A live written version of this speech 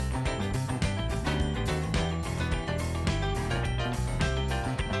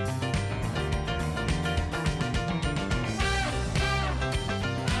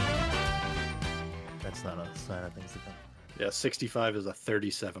Yeah, 65 is a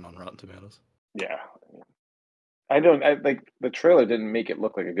 37 on Rotten Tomatoes. Yeah. I like the trailer didn't make it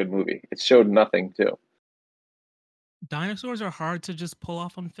look like a good movie. It showed nothing too. Dinosaurs are hard to just pull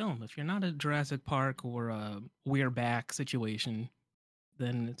off on film. If you're not at Jurassic Park or a We're Back situation,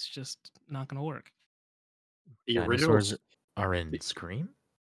 then it's just not going to work. The original Dinosaurs are in Scream?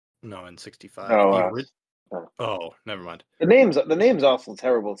 No, in 65. Oh, Oh, never mind. the name's also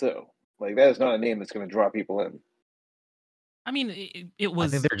terrible too. Like that is not a name that's going to draw people in. I mean, it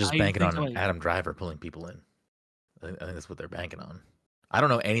was. I think they're just banking on like, Adam Driver pulling people in. I think that's what they're banking on. I don't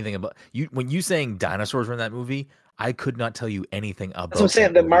know anything about you. When you saying dinosaurs were in that movie, I could not tell you anything about. That's what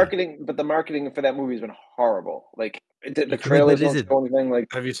I'm saying. The marketing for that movie has been horrible. Like the trailers don't show anything. Like,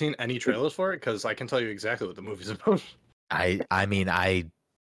 have you seen any trailers for it? Because I can tell you exactly what the movie's about. I mean,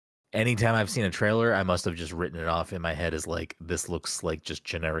 anytime I've seen a trailer, I must have just written it off in my head as like, this looks like just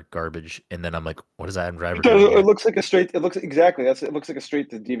generic garbage, and then I'm like, what is Adam Driver doing here? It looks like a straight. It looks exactly. It looks like a straight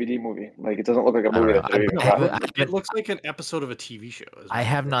to DVD movie. Like it doesn't look like a movie. It looks like an episode of a TV show. I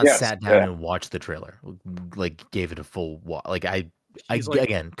have not sat down and watched the trailer. Like gave it a full watch. Like I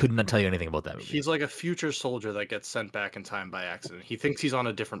again could not tell you anything about that movie. He's like a future soldier that gets sent back in time by accident. He thinks he's on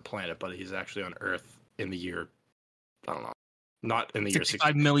a different planet, but he's actually on Earth in the year, I don't know, not in the year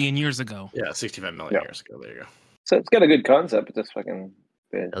 65 million years ago. Yeah, 65 million years ago. There you go. So it's got a good concept, but just fucking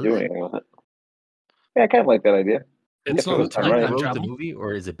didn't do anything with it. Yeah, I kind of like that idea. It's not the movie,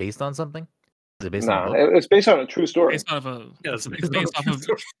 or is it based on something? Is it based on a book? It's based on a true story. It's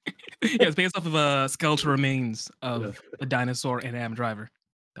based off of a skeletal remains of a dinosaur and Adam Driver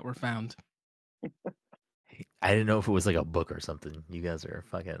that were found. I didn't know if it was like a book or something. You guys are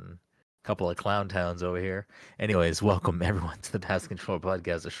fucking couple of clown towns over here. Anyways, welcome everyone to the Pass Control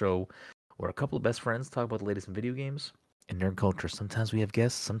Podcast, a show where a couple of best friends talk about the latest in video games and nerd culture. Sometimes we have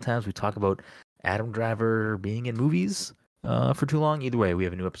guests. Sometimes we talk about Adam Driver being in movies for too long. Either way, we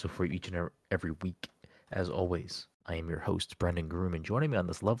have a new episode for you each and every week. As always, I am your host, Brendan Groom, and joining me on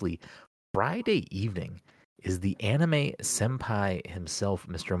this lovely Friday evening is the anime senpai himself,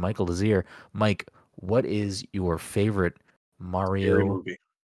 Mr. Michael Desir. Mike, what is your favorite Mario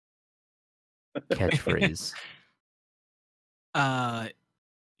catchphrase?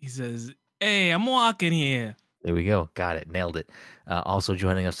 He says, "Hey, I'm walking here." There we go. Got it. Nailed it. Also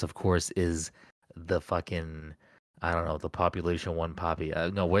joining us, of course, is the fucking, I don't know, the Population 1 Poppy.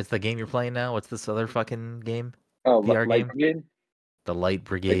 No, what's the game you're playing now? What's this other fucking game? Oh, VR Light game? Brigade? The Light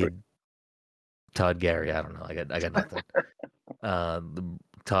Brigade. Todd Gary. I don't know. I got nothing.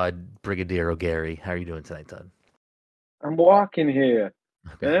 Todd Brigadier Gary. How are you doing tonight, Todd? I'm walking here.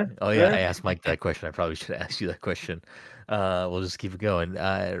 Okay. Oh yeah, I asked Mike that question. I probably should ask you that question. We'll just keep it going.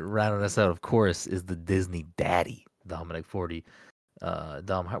 Rounding us out, of course, is the Disney Daddy, Dominic 40.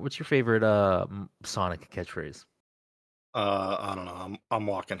 Dom, what's your favorite Sonic catchphrase? I don't know. I'm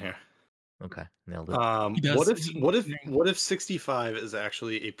walking here. Okay, nailed it. What if 65 is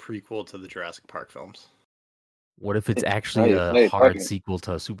actually a prequel to the Jurassic Park films? What if it's actually a hard sequel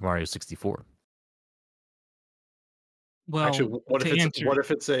to Super Mario 64? Well, actually, what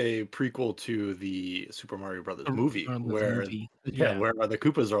if it's a prequel to the Super Mario Brothers movie, where the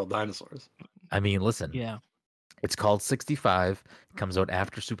Koopas are all dinosaurs? I mean, listen. Yeah. It's called 65. It comes out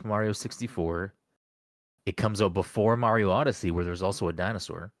after Super Mario 64. It comes out before Mario Odyssey, where there's also a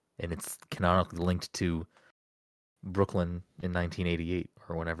dinosaur, and it's canonically linked to Brooklyn in 1988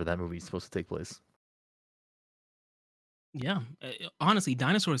 or whenever that movie is supposed to take place. Yeah, honestly,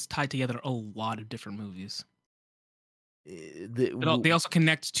 dinosaurs tied together a lot of different movies. They also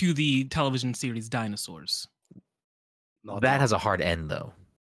connect to the television series Dinosaurs. That has a hard end, though.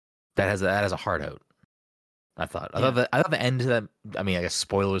 That has a hard out. I thought the end to that. I mean, I guess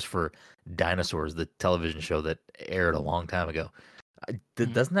spoilers for Dinosaurs, the television show that aired a long time ago.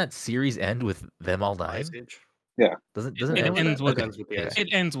 Doesn't that series end with them all dying? Ice Age. Yeah. It ends with It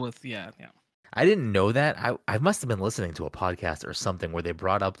ends with yeah. I didn't know that. I must have been listening to a podcast or something where they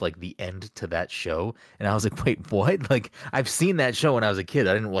brought up like the end to that show, and I was like, wait, what? Like, I've seen that show when I was a kid.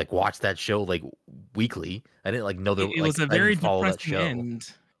 I didn't like watch that show like weekly. I didn't like know that it was a very depressing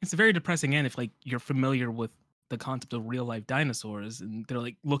end. It's a very depressing end if like you're familiar with the concept of real life dinosaurs, and they're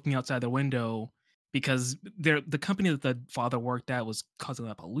like looking outside their window because the company that the father worked at was causing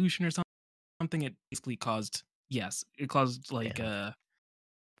that pollution or something. It basically caused like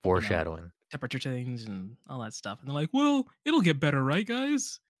foreshadowing. Temperature change and all that stuff. And they're like, well, it'll get better, right,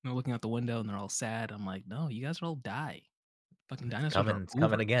 guys? And they're looking out the window and they're all sad. I'm like, no, you guys will all die. Fucking dinosaurs it's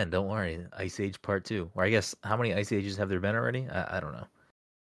coming again. Don't worry. Ice Age Part 2. Or I guess, how many Ice Ages have there been already? I don't know.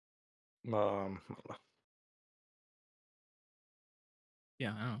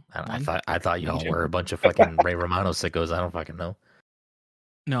 Yeah, I don't know. I thought y'all Two. were a bunch of fucking Ray Romano sickos. I don't fucking know.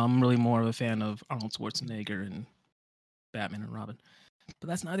 No, I'm really more of a fan of Arnold Schwarzenegger and Batman and Robin. But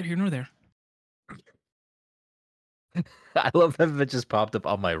that's neither here nor there. I love that just popped up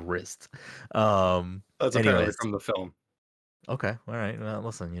on my wrist. That's apparently anyways. from the film. Okay, all right. Well,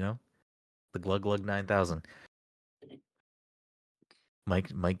 listen, the Glug Glug 9000.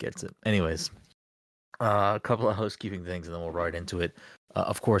 Mike gets it. Anyways, a couple of housekeeping things, and then we'll right into it.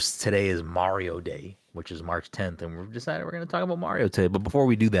 Of course, today is Mario Day, which is March 10th, and we've decided we're going to talk about Mario today. But before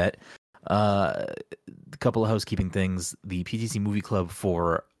we do that, a couple of housekeeping things. The PTC Movie Club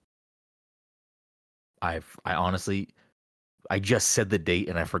for I honestly, I just said the date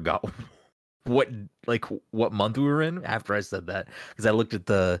and I forgot what month we were in after I said that, because I looked at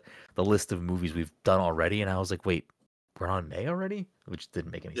the list of movies we've done already and I was like, wait, we're on May already, which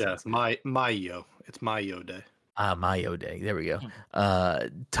didn't make any sense. Yeah, Mayo. It's Mayo Day. Mayo Day. There we go.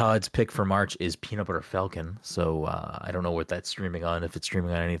 Todd's pick for March is Peanut Butter Falcon. So I don't know what that's streaming on, if it's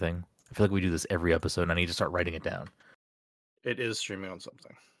streaming on anything. I feel like we do this every episode and I need to start writing it down. It is streaming on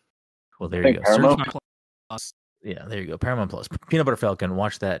something. Well, there you go. Paramount Plus. Yeah, there you go. Paramount Plus. Peanut Butter Falcon.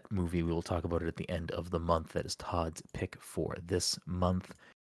 Watch that movie. We will talk about it at the end of the month. That is Todd's pick for this month.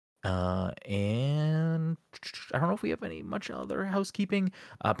 And I don't know if we have much other housekeeping.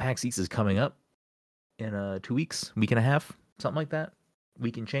 PAX East is coming up in 2 weeks, week and a half, something like that.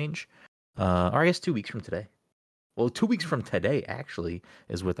 Week and change. Or I guess 2 weeks from today. Well, 2 weeks from today, actually,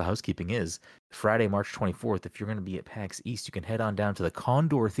 is what the housekeeping is. Friday, March 24th, if you're going to be at PAX East, you can head on down to the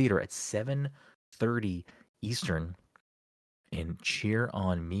Condor Theater at 7:30 Eastern and cheer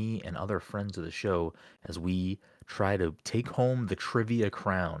on me and other friends of the show as we try to take home the trivia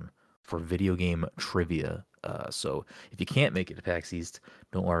crown for video game trivia. So if you can't make it to PAX East,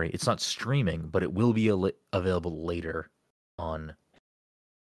 don't worry. It's not streaming, but it will be available later on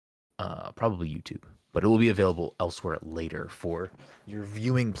probably YouTube. But it will be available elsewhere later for your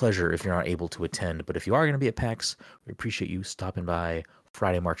viewing pleasure if you're not able to attend. But if you are going to be at PAX, we appreciate you stopping by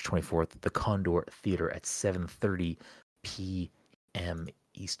Friday, March 24th, the Condor Theater at 7:30 p.m.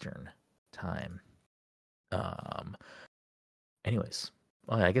 Eastern time. Anyways,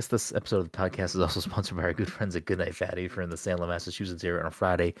 well, I guess this episode of the podcast is also sponsored by our good friends at Goodnight Fatty. If you're in the Salem, Massachusetts area on a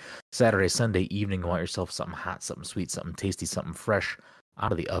Friday, Saturday, Sunday evening, you want yourself something hot, something sweet, something tasty, something fresh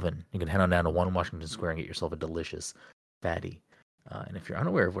out of the oven, you can head on down to 1 Washington Square and get yourself a delicious fatty. And if you're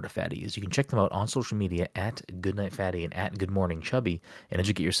unaware of what a fatty is, you can check them out on social media at Goodnight Fatty and at Good Morning Chubby and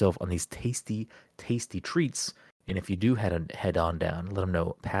educate yourself on these tasty, tasty treats. And if you do head on down, let them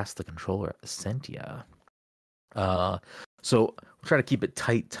know Pass the Controller sent ya. So we'll try to keep it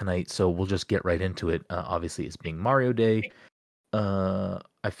tight tonight, so we'll just get right into it. Obviously, it's being Mario Day.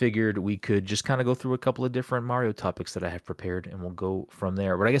 I figured we could just kind of go through a couple of different Mario topics that I have prepared, and we'll go from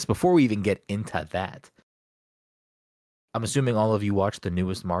there. But I guess before we even get into that, I'm assuming all of you watched the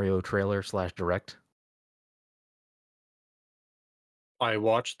newest Mario trailer / direct. I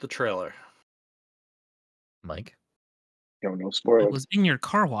watched the trailer. Mike? Yo, no I spoilers. was in your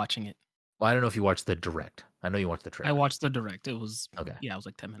car watching it. Well, I don't know if you watched the direct. I know you watched the trailer. I watched the direct. It was Okay. Yeah, it was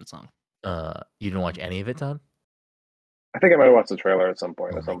like 10 minutes long. You didn't watch any of it, Todd? I think I might have watched the trailer at some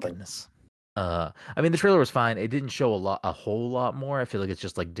point Oh or my something. goodness. I mean, the trailer was fine. It didn't show a whole lot more. I feel like it's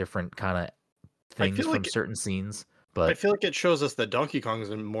just like different kind of things feel from like certain scenes. I But feel like it shows us that Donkey Kong is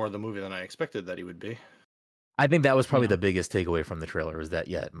in more of the movie than I expected that he would be. I think that was probably Yeah. the biggest takeaway from the trailer is that,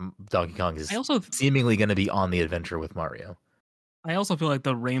 yeah, Donkey Kong is I also seemingly going to be on the adventure with Mario. feel like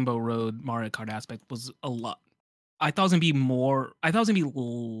the Rainbow Road Mario Kart aspect was a lot. I thought it was gonna be more. I thought it was gonna be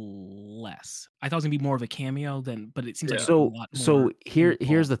less. I thought it was gonna be more of a cameo but it seems like it's a lot more Here's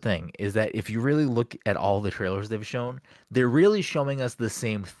involved. the thing is that if you really look at all the trailers they've shown, they're really showing us the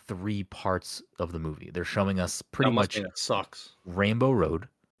same 3 parts of the movie. They're showing us pretty That must much mean it sucks. Rainbow Road.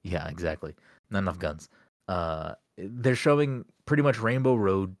 Yeah, exactly. Not enough guns. They're showing pretty much Rainbow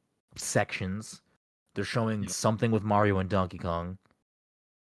Road sections. They're showing something with Mario and Donkey Kong.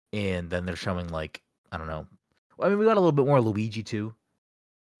 And then they're showing like, I don't know. I mean, we got a little bit more Luigi too.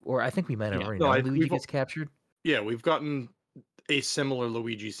 Or I think we might have already known Luigi gets captured. Yeah, we've gotten a similar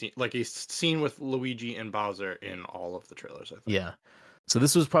Luigi scene, like a scene with Luigi and Bowser in all of the trailers, I think. Yeah. So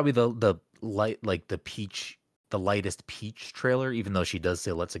this was probably the light, like the lightest Peach trailer, even though she does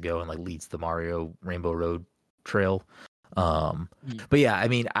say "Let's go" and like leads the Mario Rainbow Road trail. But yeah, I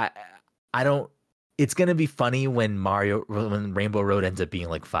mean, I don't. It's gonna be funny when Rainbow Road ends up being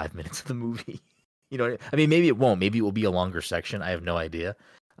like 5 minutes of the movie. You know, I mean, maybe it won't. Maybe it will be a longer section. I have no idea.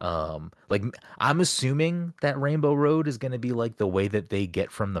 Like I'm assuming that Rainbow Road is gonna be like the way that they get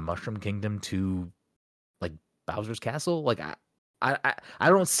from the Mushroom Kingdom to like Bowser's Castle. Like I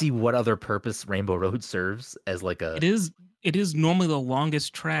don't see what other purpose Rainbow Road serves as like a. It is normally the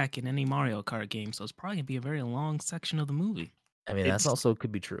longest track in any Mario Kart game, so it's probably gonna be a very long section of the movie. I mean, that's also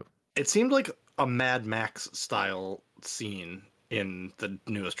could be true. It seemed like a Mad Max style scene in the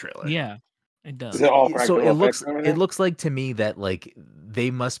newest trailer. Yeah, it does. Is it all So practical effects and it everything? looks like to me that like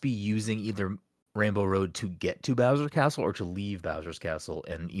they must be using either Rainbow Road to get to Bowser's Castle or to leave Bowser's Castle,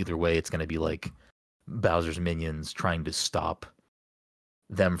 and either way, it's going to be like Bowser's minions trying to stop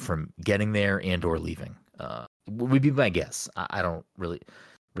them from getting there and or leaving. Would be my guess. I don't really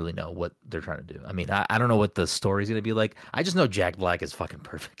know what they're trying to do. I mean, I don't know what the story's going to be like. I just know Jack Black is fucking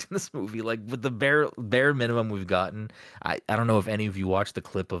perfect in this movie. Like with the bare minimum we've gotten. I don't know if any of you watched the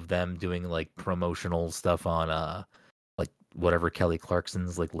clip of them doing like promotional stuff on like whatever Kelly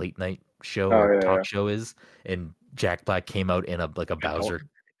Clarkson's like late night show or talk show is, and Jack Black came out in a Bowser.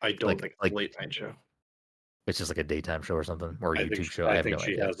 I don't think it's a late night show. It's just like a daytime show or something, or a YouTube show. I have no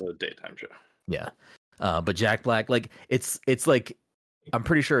idea. She has a daytime show. Yeah, but Jack Black, like it's like I'm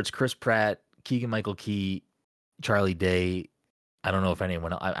pretty sure it's Chris Pratt, Keegan-Michael Key, Charlie Day. I don't know if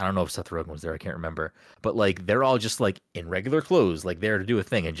anyone. I don't know if Seth Rogen was there. I can't remember. But like they're all just like in regular clothes, like there to do a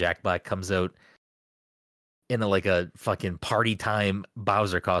thing, and Jack Black comes out in a fucking party time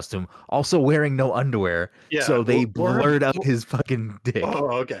Bowser costume, also wearing no underwear. Yeah, so they blurred out his fucking dick. Oh,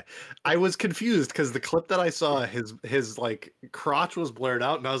 okay. I was confused because the clip that I saw, his like crotch was blurred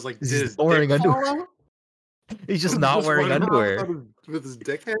out, and I was like, he's wearing underwear. He's just not wearing underwear with his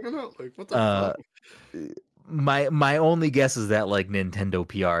dick hanging out. Like what the fuck? My only guess is that like Nintendo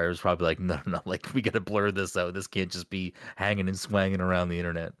PR was probably like, no, like we gotta blur this out. This can't just be hanging and swanging around the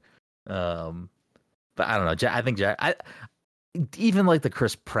internet. But I don't know. I think even like the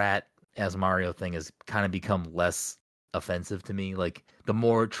Chris Pratt as Mario thing has kind of become less offensive to me. Like the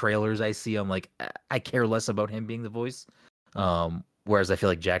more trailers I see, I'm like, I care less about him being the voice. Whereas I feel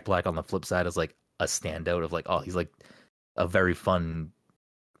like Jack Black on the flip side is like a standout of like, oh, he's like a very fun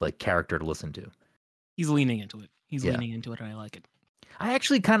like character to listen to. He's leaning into it. Leaning into it, and I like it. I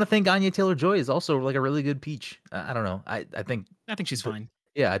actually kind of think Anya Taylor-Joy is also like a really good Peach. I don't know. I think she's fine.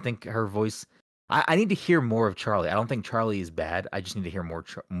 Yeah, I think her voice. I need to hear more of Charlie. I don't think Charlie is bad. I just need to hear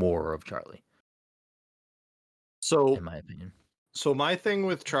more of Charlie. So, in my opinion. So my thing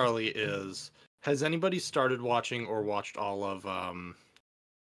with Charlie is, has anybody started watching or watched all of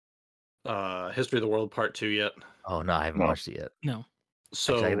History of the World Part 2 yet? Oh no, I haven't watched it yet. No.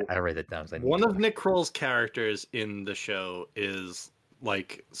 So actually, I write that down. One of Nick Kroll's characters in the show is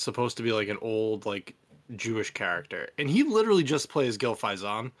like supposed to be like an old like Jewish character, and he literally just plays Gil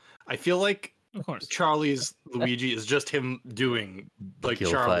Faizon. I feel like, of course, Charlie's Luigi is just him doing like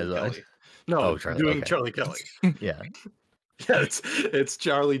Gil Charlie Faizon. Kelly. No, doing Charlie Kelly. Yeah. Yeah, it's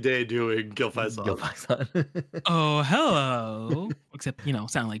Charlie Day doing Gil Faizon. Gil Faizon. Oh, hello. Except,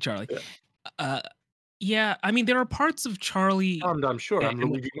 sound like Charlie. Yeah, I mean, there are parts of Charlie. I'm sure. I'm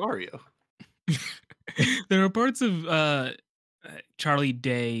Luigi Mario. There are parts of Charlie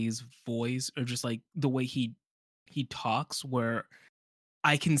Day's voice, or just like the way he talks, where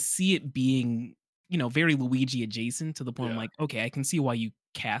I can see it being, very Luigi adjacent, to the point I'm like, okay, I can see why you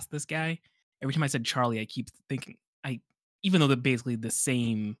cast this guy. Every time I said Charlie, I keep thinking, even though they're basically the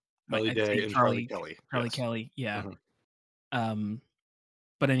same. Charlie Day and Charlie Kelly. Charlie Kelly, yeah. Mm-hmm.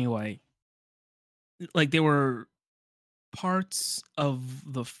 But anyway, like there were parts of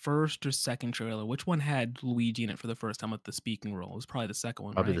the first or second trailer. Which one had Luigi in it for the first time with the speaking role? It was probably the second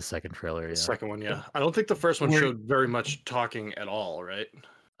one. Probably right? the second trailer. Yeah. The second one, yeah. I don't think the first one showed very much talking at all, right?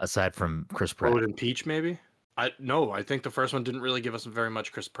 Aside from Chris Pratt. Road and Peach, maybe. I think the first one didn't really give us very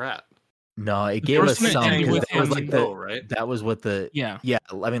much Chris Pratt. No, it gave us some. That was like right? That was what the yeah.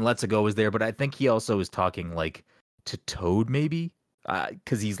 I mean, Let's Go was there, but I think he also was talking like to Toad, maybe,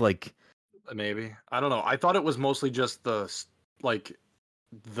 because he's like. Maybe, I don't know. I thought it was mostly just the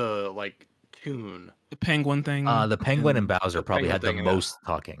tune. The penguin thing. The penguin and Bowser probably had the most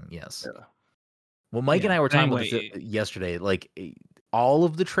talking. Yes. Yeah. Well, Mike and I were talking about this yesterday. Like, all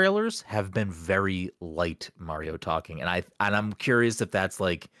of the trailers have been very light Mario talking, and I'm curious if that's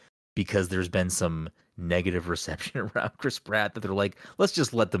like because there's been some negative reception around Chris Pratt that they're like, let's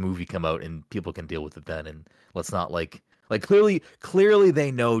just let the movie come out and people can deal with it then, and let's not like clearly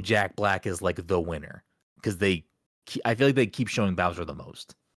they know Jack Black is like the winner because I feel like they keep showing Bowser the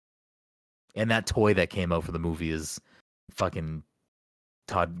most, and that toy that came out for the movie is fucking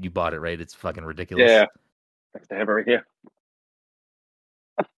Todd. You bought it, right? It's fucking ridiculous. Yeah, I have it right here.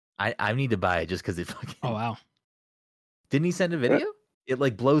 I need to buy it just because it fucking. Oh wow! Didn't he send a video? It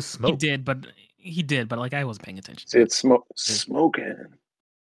like blows smoke. He did, but like I wasn't paying attention. See, it's smoking.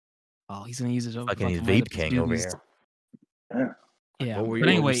 Oh, he's gonna use it. Fucking Vape King over here. Yeah. Yeah, What were but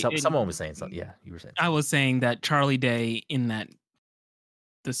you, anyway, someone was saying something. Yeah, you were saying. I was saying that Charlie Day in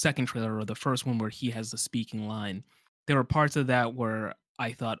the second trailer or the first one where he has the speaking line, there were parts of that where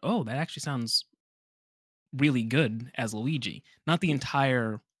I thought, oh, that actually sounds really good as Luigi. Not the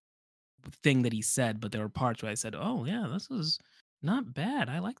entire thing that he said, but there were parts where I said, oh yeah, this is not bad.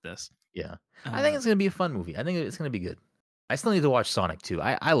 I like this. Yeah, I think it's gonna be a fun movie. I think it's gonna be good. I still need to watch Sonic 2.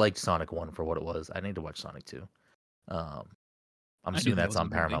 I liked Sonic 1 for what it was. I need to watch Sonic 2. I'm I do assuming think it that's was a on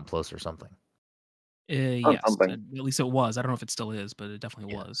good movie. Paramount Plus or something. Yes, something. at least it was. I don't know if it still is, but it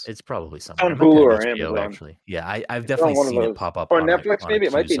definitely Yeah, was. it's probably somewhere. on It might be Hulu on or HBO Amazon. actually. Yeah, I've It's definitely on one of seen it those. pop up Or on Netflix, on a maybe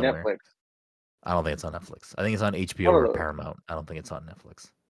it might queue be somewhere. Netflix. I don't think it's on Netflix. I think it's on HBO One of or those. Paramount. I don't think it's on Netflix.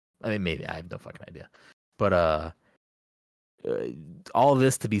 I mean, maybe. I have no fucking idea. But all of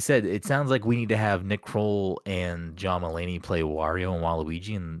this to be said, it sounds like we need to have Nick Kroll and John Mulaney play Wario and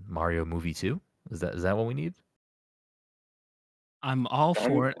Waluigi in Mario Movie 2. Is that what we need? I'm all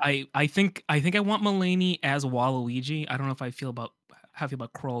for it. I think I want Mulaney as Waluigi. I don't know if I feel about how I feel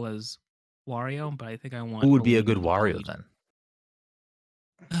about Kroll as Wario, but I think I want. Who would be a Mulaney good as Wario Waluigi. then?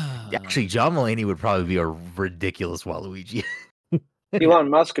 Actually, John Mulaney would probably be a ridiculous Waluigi. Elon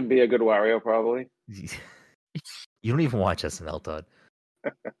Musk could be a good Wario, probably. You don't even watch SNL, Todd.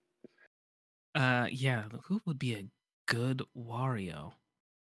 Yeah. Who would be a good Wario?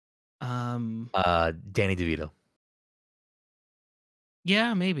 Danny DeVito.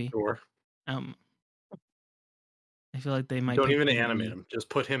 Yeah, maybe. Sure. I feel like they might. Don't pick even maybe- animate him. Just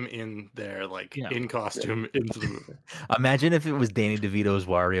put him in there, like Yeah. in costume, into the movie. Imagine if it was Danny DeVito as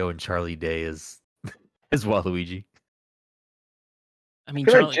Wario and Charlie Day as Waluigi. I mean, I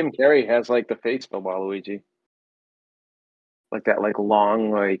feel Charlie. like Jim Carrey has like the face for Waluigi, like that, like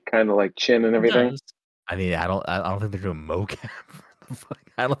long, like kind of like chin and everything. does. I mean, I don't think they're doing mocap.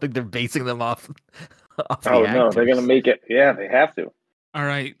 I don't think they're basing them off the Oh no, they're actors. gonna make it. Yeah, they have to. All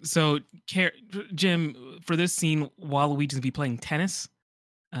right, so Jim, for this scene, Waluigi's gonna be playing tennis,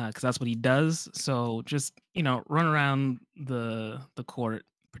 because that's what he does. So just run around the court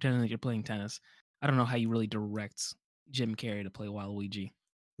pretending that you're playing tennis. I don't know how you really direct Jim Carrey to play Waluigi.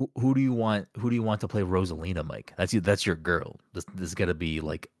 Who do you want? Who do you want to play Rosalina, Mike? That's your girl. This got to be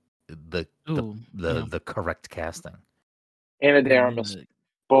like the correct casting. Anna de Armas.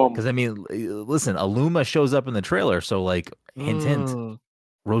 Boom. Because I mean, listen, Aluma shows up in the trailer, so like hint,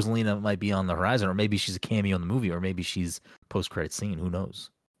 Rosalina might be on the horizon, or maybe she's a cameo in the movie, or maybe she's post-credit scene. Who knows?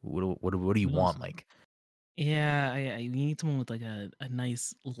 What do you want, Mike? Yeah, I need someone with like a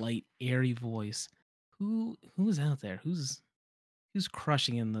nice, light, airy voice. Who's out there? Who's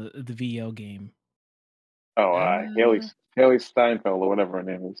crushing in the VO game? Oh, Haley Steinfeld or whatever her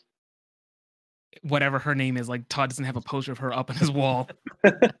name is. Whatever her name is, like Todd doesn't have a poster of her up on his wall.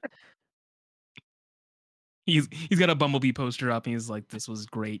 He's got a Bumblebee poster up, and he's like, "This was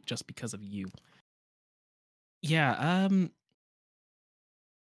great just because of you." Yeah,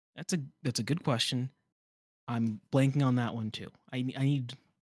 that's a good question. I'm blanking on that one too. I'm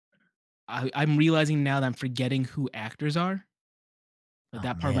realizing now that I'm forgetting who actors are. But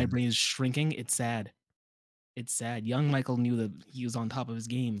that part of my brain is shrinking. It's sad. It's sad. Young Michael knew that he was on top of his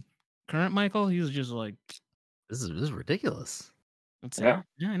game. Current Michael, he was just like, This is ridiculous. That's sad.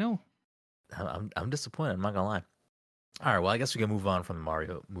 Yeah, I know. I'm disappointed. I'm not gonna lie. All right, well, I guess we can move on from the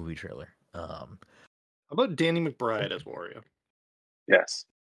Mario movie trailer. How about Danny McBride as Wario? Yes.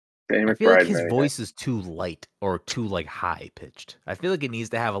 Danny McBride. I feel like his voice is too light or too like high pitched. I feel like it needs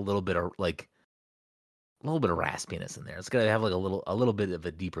to have a little bit of raspiness in there. It's gotta have like a little bit of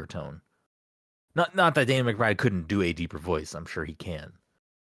a deeper tone. Not that Danny McBride couldn't do a deeper voice. I'm sure he can.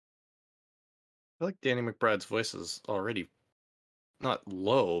 I feel like Danny McBride's voice is already not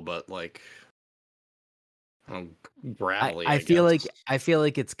low, but like gravelly. I feel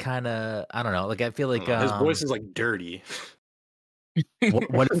like it's kind of, I don't know. Like I feel like his voice is like dirty.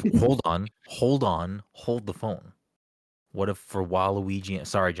 what if, hold the phone. What if for Waluigi?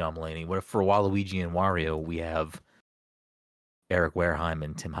 Sorry, John Mulaney. What if for Waluigi and Wario we have Eric Wareheim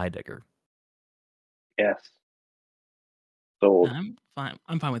and Tim Heidecker? Yes. Sold.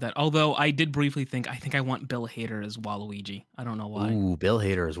 I'm fine with that. Although I did briefly think I want Bill Hader as Waluigi. I don't know why. Ooh, Bill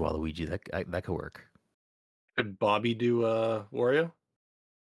Hader as Waluigi. That could work. Could Bobby do Wario?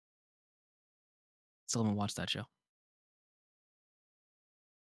 Still haven't watched that show.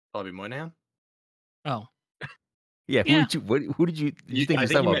 Bobby Moynihan? Oh. Yeah. Yeah. Who did you think he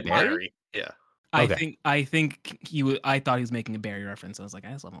was talking about? Barry? Yeah. Okay. I think I thought he was making a Barry reference. I was like,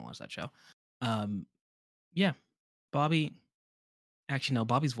 I still haven't watched that show. Yeah. Bobby. Actually, no.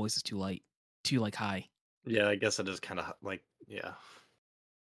 Bobby's voice is too light, too like high. Yeah, I guess it is kind of like, yeah.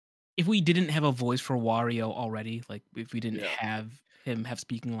 If we didn't have a voice for Wario already, like if we didn't have him have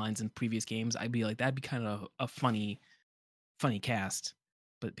speaking lines in previous games, I'd be like, that'd be kind of a funny cast.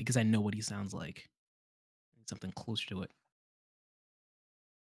 But because I know what he sounds like, something closer to it.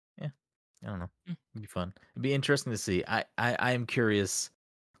 Yeah, I don't know. Mm. It'd be fun. It'd be interesting to see. I am curious.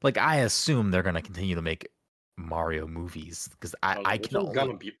 Like, I assume they're gonna continue to make Mario movies because I This can one's only.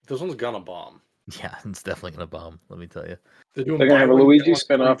 gonna be. This one's gonna bomb. Yeah, it's definitely gonna bomb. Let me tell you. They're doing They're gonna have buy one, Luigi get one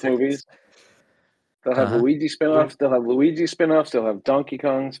spin-off free movies. tickets. They'll have Uh-huh. Luigi spin-offs. They'll have Luigi spin-offs. They'll have Donkey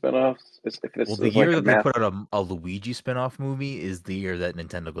Kong spin-offs. Well, the year that they put out a Luigi spin-off movie is the year that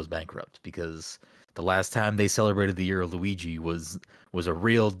Nintendo goes bankrupt, because the last time they celebrated the year of Luigi was a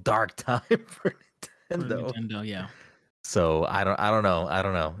real dark time for Nintendo. Yeah. So I don't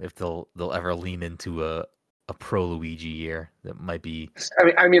know if they'll ever lean into a pro Luigi year. That might be.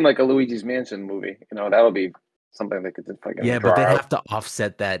 I mean, like a Luigi's Mansion movie. You know, that would be something they could fucking Yeah, draw but they'd out. have to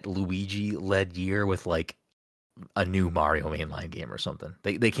offset that Luigi-led year with like a new Mario mainline game or something.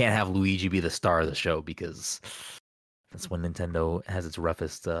 They can't have Luigi be the star of the show, because that's when Nintendo has its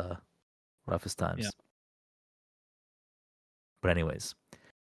roughest times. Yeah. But anyways,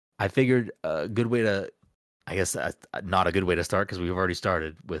 I figured a good way to, I guess not a good way to start, because we've already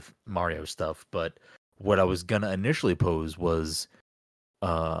started with Mario stuff, but what I was gonna initially pose was,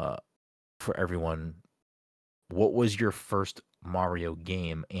 for everyone, what was your first Mario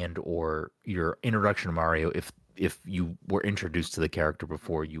game and or your introduction to Mario, if you were introduced to the character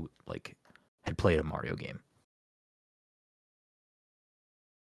before you like had played a Mario game?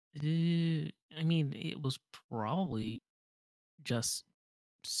 I mean, it was probably just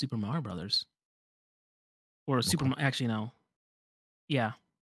Super Mario Brothers, or Okay. Actually, no. Yeah,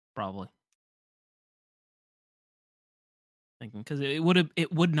 probably. Thinking, because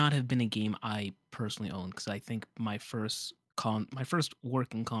it would not have been a game I personally owned, because I think my first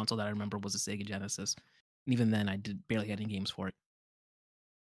working console that I remember was a Sega Genesis, and even then I did barely get any games for it.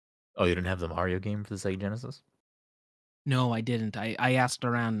 Oh, you didn't have the Mario game for the Sega Genesis? No, I didn't. I asked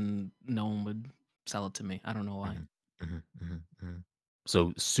around and no one would sell it to me. I don't know why.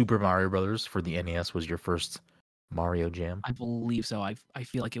 So Super Mario Brothers for the NES was your first Mario jam? I believe so. I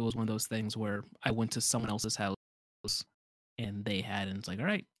feel like it was one of those things where I went to someone else's house and they had, and it's like, all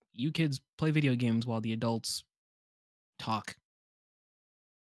right, you kids play video games while the adults talk.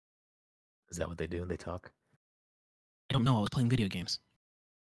 Is that what they do? They talk? I don't know. I was playing video games.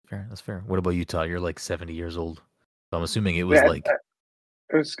 Fair. That's fair. What about you, Todd? You're like 70 years old. So I'm assuming it was like...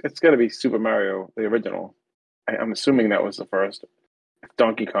 It's got to be Super Mario, the original. I'm assuming that was the first. If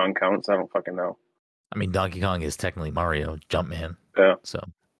Donkey Kong counts, I don't fucking know. I mean, Donkey Kong is technically Mario, Jumpman. Yeah. So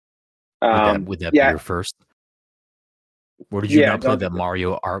would that yeah. be your first? Or did you not play Donkey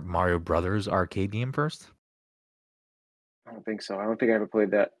the Mario Brothers arcade game first? I don't think so. I don't think I ever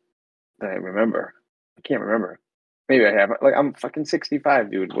played that I remember. I can't remember. Maybe I have. Like, I'm fucking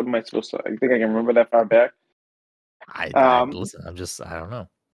 65, dude. What am I supposed to? You think I can remember that far back? Listen, I don't know.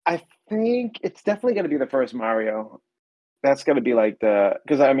 I think it's definitely going to be the first Mario. That's going to be like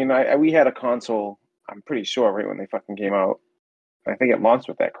because I mean, we had a console, I'm pretty sure, right when they fucking came out. I think it launched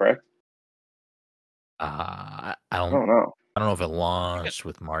with that, correct? I don't know. I don't know if it launched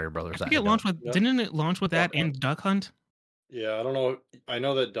with Mario Brothers. I think it launched with. Yep. Didn't it launch with that and Duck Hunt? Yeah, I don't know. I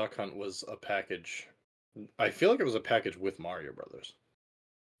know that Duck Hunt was a package. I feel like it was a package with Mario Brothers.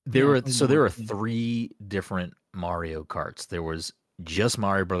 There were 3 different Mario Karts. There was just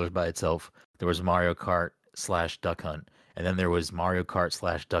Mario Brothers by itself. There was Mario Kart / Duck Hunt, and then there was Mario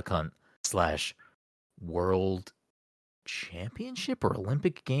Kart / Duck Hunt / World Championship or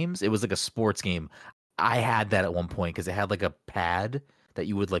Olympic Games. It was like a sports game. I had that at one point because it had like a pad that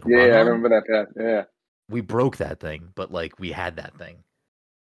you would like run on. Yeah, I remember that pad. Yeah. We broke that thing, but like we had that thing.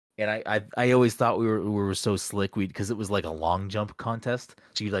 And I always thought we were so slick, because it was like a long jump contest.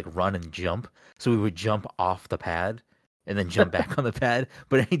 So you'd like run and jump. So we would jump off the pad and then jump back on the pad.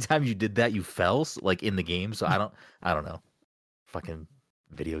 But anytime you did that, you fell, like in the game. So I don't know. Fucking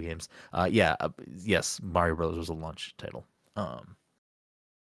video games. Yes, Mario Brothers was a launch title. So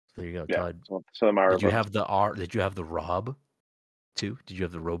there you go, Yeah. Todd. So the Mario. Did you have the Rob too? Did you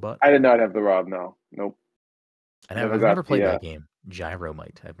have the robot? I did not have the Rob. No, nope. And I've never played that game.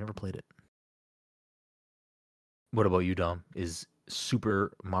 Gyromite. I've never played it. What about you, Dom? Is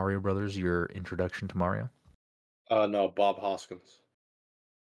Super Mario Brothers your introduction to Mario? No, Bob Hoskins.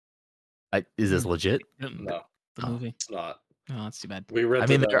 Is this legit? No, the movie. It's not. Oh, that's too bad. We rented.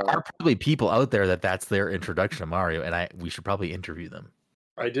 I mean, there are probably people out there that's their introduction to Mario, and we should probably interview them.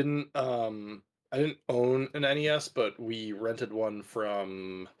 I didn't own an NES, but we rented one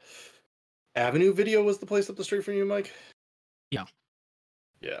from Avenue Video. Was the place up the street from you, Mike? Yeah.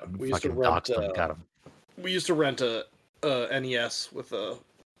 Yeah, We used to rent. We used to rent a NES with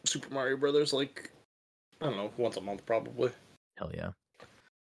Super Mario Brothers, like, I don't know, once a month probably. Hell yeah.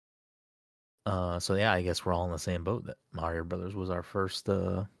 So yeah, I guess we're all in the same boat. That Mario Brothers was our first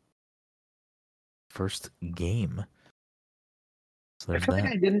game. So I there's feel that.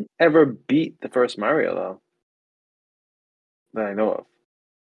 like I didn't ever beat the first Mario though, that I know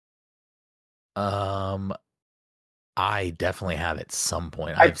of. I definitely have at some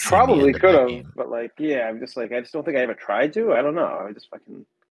point. I I've seen the probably end of could that have, game. but like, yeah, I'm just like, I just don't think I ever tried to. I don't know. I just fucking.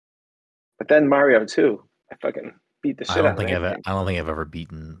 But then Mario 2, I fucking beat the shit out of that game. I don't think I've ever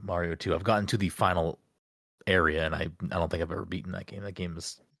beaten Mario 2. I've gotten to the final area, and I don't think I've ever beaten that game. That game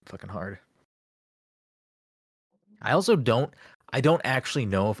is fucking hard. I also don't actually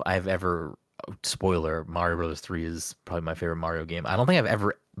know if I've ever, spoiler, Mario Brothers 3 is probably my favorite Mario game. I don't think I've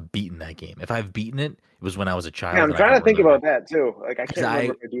ever beaten that game. If I've beaten it, it was when I was a child. Yeah, I'm and I trying don't to think remember. about that too. Like, I can't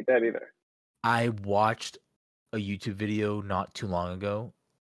remember if I beat that either. I watched a YouTube video not too long ago,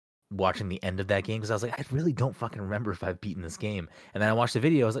 watching the end of that game, because I was like, I really don't fucking remember if I've beaten this game. And then I watched the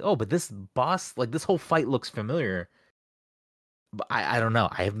video. I was like, oh, but this boss, like this whole fight looks familiar. But I don't know.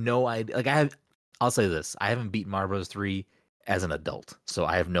 I have no idea. Like I'll say this: I haven't beaten Mario Bros. 3 as an adult, so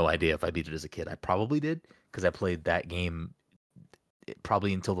I have no idea if I beat it as a kid. I probably did because I played that game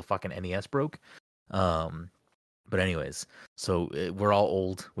probably until the fucking NES broke. But anyways, so we're all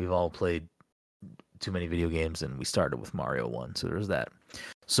old. We've all played too many video games, and we started with Mario 1. So there's that.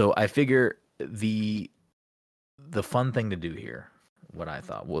 So I figure the fun thing to do here, what I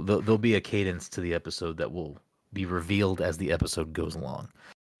thought, well, there'll be a cadence to the episode that will be revealed as the episode goes along.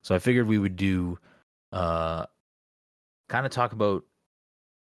 So I figured we would do kind of talk about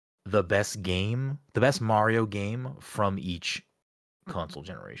the best Mario game from each console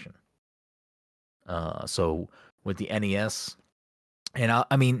generation. So with the NES, and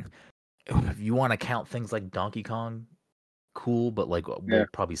I mean, if you want to count things like Donkey Kong, cool, but like we'll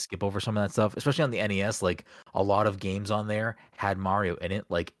probably skip over some of that stuff, especially on the NES. Like a lot of games on there had Mario in it,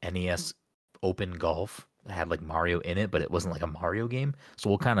 like NES Open Golf had like Mario in it, but it wasn't like a Mario game. So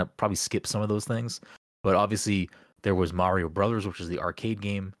we'll kind of probably skip some of those things. But obviously there was Mario Brothers, which is the arcade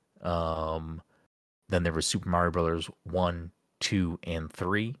game. Then there was Super Mario Brothers 1, 2, and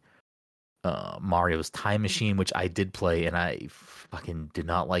 3. Mario's Time Machine, which I did play, and I fucking did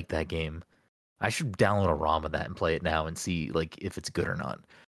not like that game. I should download a ROM of that and play it now and see like if it's good or not.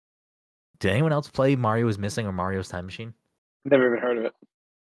 Did anyone else play Mario is Missing or Mario's Time Machine? Never even heard of it.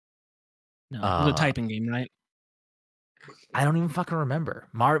 No, it was a typing game, right? I don't even fucking remember.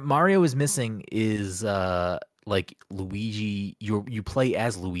 Mario is Missing is like Luigi. You play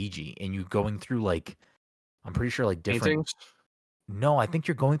as Luigi, and you're going through like, I'm pretty sure like different. Paintings? No, I think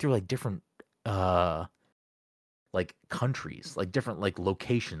you're going through like different like countries, like different like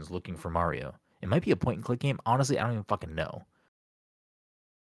locations looking for Mario. It might be a point and click game. Honestly, I don't even fucking know.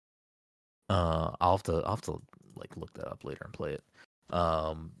 I'll have to like look that up later and play it.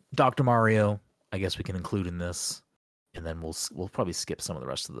 Dr. Mario, I guess we can include in this, and then we'll probably skip some of the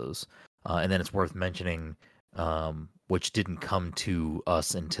rest of those. And then it's worth mentioning, which didn't come to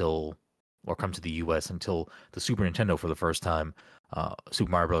us until, or come to the US until the Super Nintendo for the first time.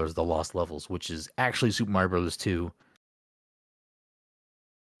 Super Mario Brothers: The Lost Levels, which is actually Super Mario Brothers 2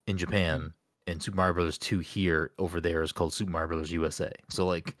 in Japan, and Super Mario Brothers 2 here. Over there is called Super Mario Brothers USA. So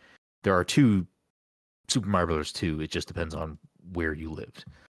like there are two Super Mario Brothers 2. It just depends on where you lived.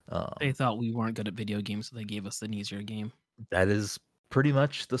 They thought we weren't good at video games, so they gave us an easier game. That is pretty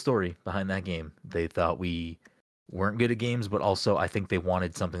much the story behind that game. They thought we weren't good at games, but also I think they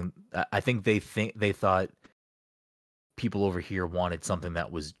wanted something. I think they thought people over here wanted something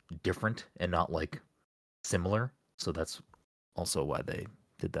that was different and not like similar. So that's also why they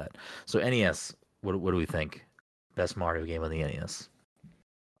did that. So NES, what do we think? Best Mario game on the NES?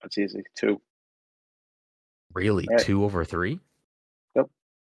 That's easy. 2. Really, Right. 2 over 3? Yep.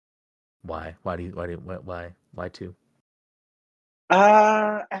 Why 2?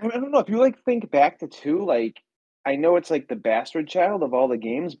 I don't know. If you like think back to 2, like I know it's like the bastard child of all the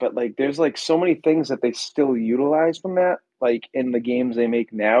games, but like there's like so many things that they still utilize from that, like in the games they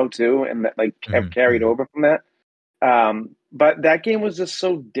make now too, and that like have carried over from that. But that game was just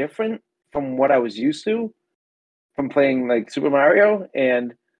so different from what I was used to from playing like Super Mario,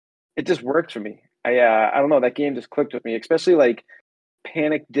 and it just worked for me. I don't know, that game just clicked with me, especially like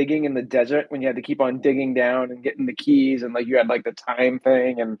panic digging in the desert when you had to keep on digging down and getting the keys, and like you had like the time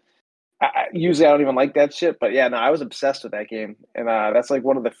thing, and usually I don't even like that shit, but yeah, no, I was obsessed with that game, and that's like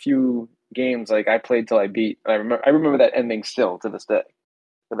one of the few games like I played till I beat. I remember that ending still to this day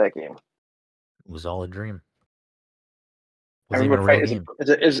for that game. It was all a dream. I remember fighting.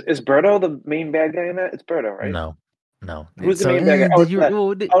 Is Birdo the main bad guy in that? It's Birdo, right? No, No. Who's the So, main bad guy? Oh, did you?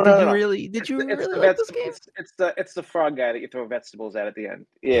 Oh, did, no, did no, you no. really? Did It's you the, it's really the like vets. this game? It's the frog guy that you throw vegetables at the end.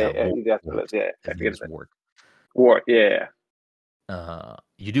 Yeah, Yeah, that's what it Wart. is. Yeah, I His name forget is his name. Wart. Wart. Yeah.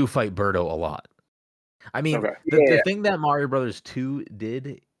 You do fight Birdo a lot. I mean, Okay. the Yeah. thing that Mario Brothers 2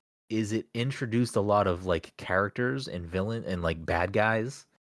 did is it introduced a lot of like characters and villain and like bad guys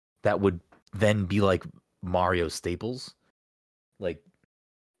that would then be like Mario staples. Like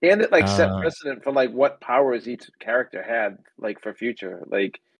And it like set precedent for like what powers each character had, like for future.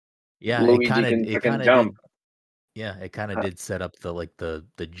 Like yeah, Luigi can it fucking kind of jump. did. Yeah, it kind of did set up the like the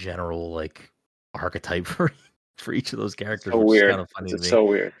general like archetype for each of those characters, So which is weird. kind of funny It's to just me. so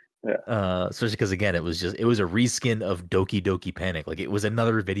weird. Yeah. Especially because again, it was a reskin of Doki Doki Panic. Like it was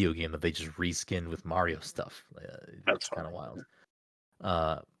another video game that they just reskinned with Mario stuff. That's It's kind of funny.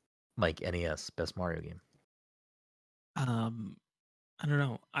 wild. Mike, NES best Mario game. I don't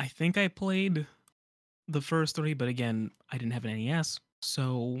know. I think I played the first three, but again, I didn't have an NES,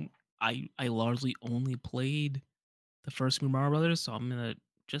 so I largely only played the first Super Mario Brothers. So I'm gonna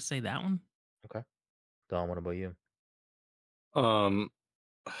just say that one. Okay, Don, what about you? Um,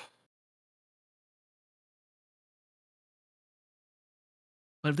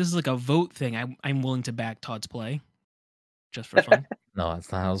 But if this is like a vote thing, I'm willing to back Todd's play, just for fun. No,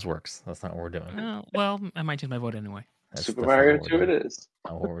 that's not how this works. That's not what we're doing. Well, I might change my vote anyway. Super That's Mario not what we're 2 it doing. is.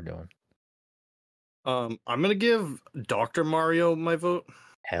 Not what we're doing. I'm gonna give Dr. Mario my vote.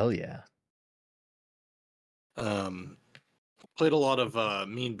 Hell yeah. Played a lot of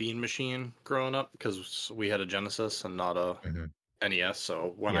Mean Bean Machine growing up because we had a Genesis and not a NES.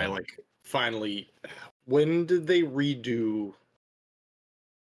 So when I like finally, when did they redo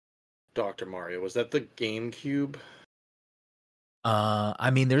Dr. Mario? Was that the GameCube? I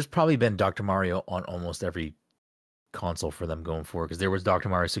mean, there's probably been Dr. Mario on almost every console for them going forward because there was Dr.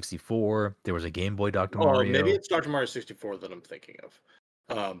 Mario 64, there was a Game Boy Dr. Mario. Maybe it's Dr. Mario 64 that I'm thinking of.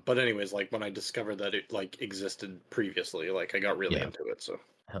 But anyways, like when I discovered that it like existed previously, like I got really into it. So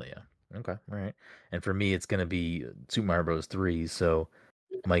hell yeah. Okay, all right. And for me, it's gonna be Super Mario Bros. 3. So,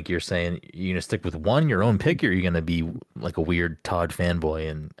 Mike, you're saying you're gonna stick with one, your own pick, or you're gonna be like a weird Todd fanboy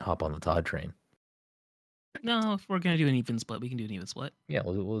and hop on the Todd train? No, if we're gonna do an even split, we can do an even split. Yeah,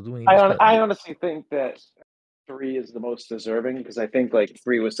 we'll do an even split. I honestly think that 3 is the most deserving because I think like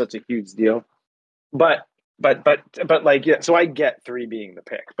 3 was such a huge deal. But like yeah, so I get 3 being the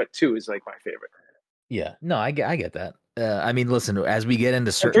pick, but 2 is like my favorite. Yeah, no, I get that. I mean, listen, as we get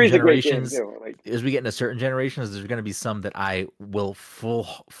into certain 3 is a great game generations, too. Like, as we get into certain generations, there's going to be some that I will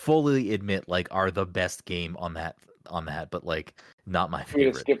fully admit like are the best game on that. But like not my we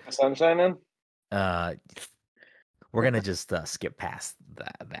favorite. skip the Sunshine in. We're gonna just skip past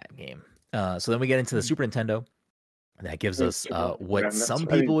that game. So then we get into the Super Nintendo. That gives us what some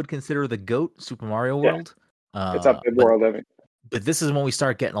people would consider the GOAT, Super Mario World. It's up in world, I mean. But this is when we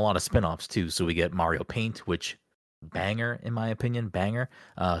start getting a lot of spin-offs too. So we get Mario Paint, which banger in my opinion, banger.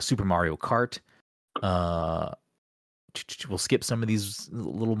 Super Mario Kart. We'll skip some of these a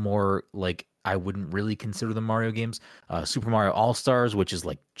little more like I wouldn't really consider them Mario games. Super Mario All-Stars, which is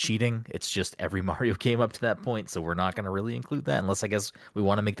like cheating. It's just every Mario game up to that point, so we're not going to really include that unless I guess we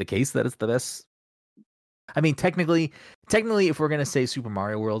want to make the case that it's the best. I mean, technically, if we're going to say Super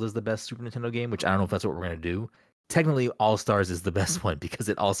Mario World is the best Super Nintendo game, which I don't know if that's what we're going to do, technically All-Stars is the best one because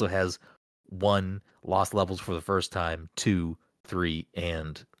it also has 1, Lost Levels for the first time, 2, 3,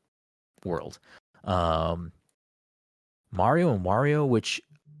 and World. Mario and Wario, which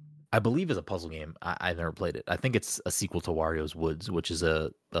I believe is a puzzle game. I've never played it. I think it's a sequel to Wario's Woods, which is a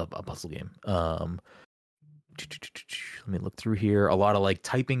puzzle game. Let me look through here. A lot of like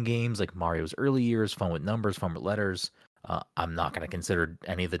typing games, like Mario's early years, fun with numbers, fun with letters. I'm not going to consider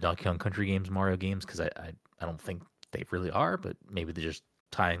any of the Donkey Kong Country games Mario games because I don't think they really are, but maybe they're just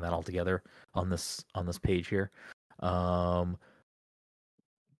tying that all together on this page here. Tetris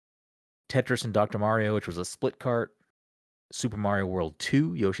and Dr. Mario, which was a split cart. Super Mario World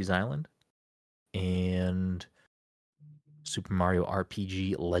 2, Yoshi's Island, and Super Mario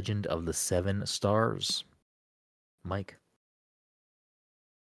RPG Legend of the Seven Stars. Mike.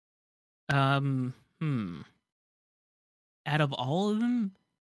 Out of all of them,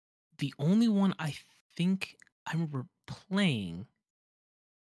 the only one I think I remember playing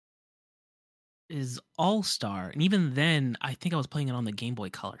is All-Star, and even then, I think I was playing it on the Game Boy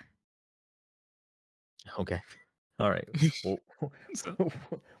Color. Okay. All right.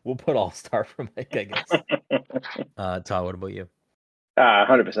 We'll put All-Star for Mike, I guess. Todd, what about you?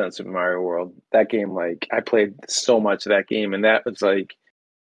 100% Super Mario World. That game, like, I played so much of that game, and that was like,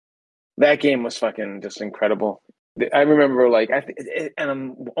 that game was fucking just incredible. I remember, like, and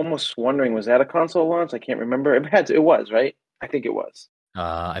I'm almost wondering, was that a console launch? I can't remember. It was, right? I think it was.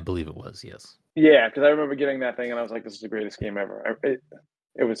 I believe it was, yes. Yeah, because I remember getting that thing, and I was like, "This is the greatest game ever."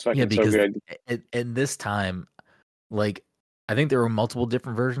 It was Yeah, fucking so because good. in this time, like, I think there were multiple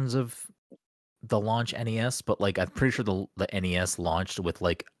different versions of the launch NES, but like I'm pretty sure the NES launched with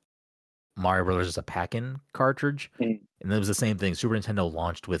like Mario Brothers as a pack-in cartridge, Mm. and it was the same thing. Super Nintendo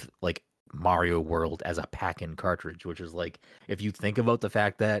launched with like Mario World as a pack-in cartridge, which is like, if you think about the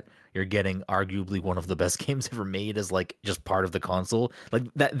fact that you're getting arguably one of the best games ever made as like just part of the console, like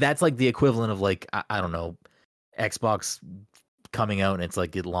that's like the equivalent of like I don't know, Xbox coming out and it's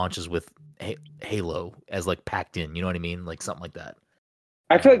like it launches with Halo as like packed in, you know what I mean? Like something like that.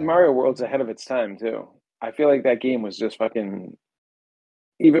 I feel like Mario World's ahead of its time too. I feel like that game was just fucking,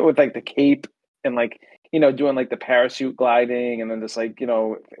 even with like the cape and like, doing like the parachute gliding and then just like,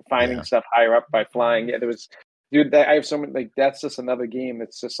 finding stuff higher up by flying. Yeah, there was, dude, I have so many, like, that's just another game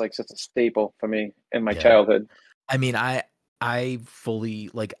that's just like such a staple for me in my childhood. I mean, I fully,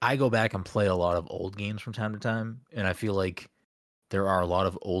 like, I go back and play a lot of old games from time to time, and I feel like there are a lot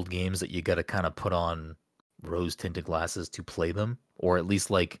of old games that you got to kind of put on rose tinted glasses to play them, or at least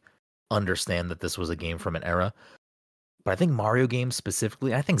like understand that this was a game from an era. But I think Mario games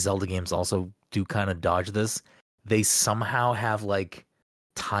specifically, I think Zelda games also do kind of dodge this. They somehow have like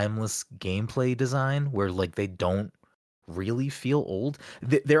timeless gameplay design where like they don't really feel old.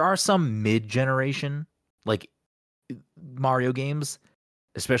 There are some mid-generation like Mario games,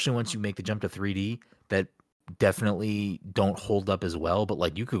 especially once you make the jump to 3D, that definitely don't hold up as well. But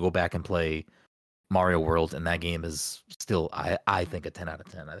like you could go back and play Mario World, and that game is still, I think, a 10 out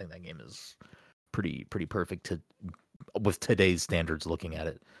of 10. I think that game is pretty perfect to with today's standards. Looking at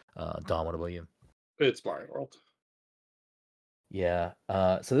it, Dom, what about you? It's Mario World. Yeah.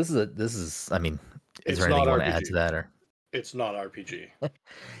 So this is. I mean, is there anything you want to add to that, or? It's not RPG.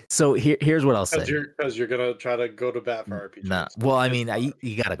 So here's what I'll say. Because you're gonna try to go to bat for RPG. Nah. Well, I mean,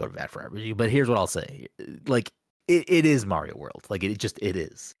 you gotta go to bat for RPG. But here's what I'll say. Like, it is Mario World. Like, it is. It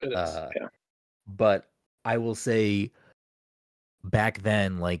is. Yeah. But I will say, back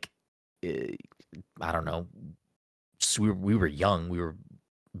then, like, I don't know. So we were young. We were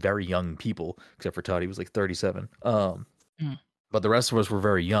very young people, except for Todd. He was like 37. But the rest of us were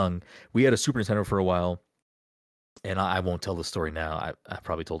very young. We had a Super Nintendo for a while. And I won't tell the story now. I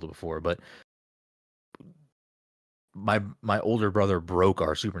probably told it before, but my older brother broke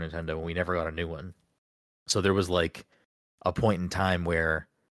our Super Nintendo and we never got a new one. So there was like a point in time where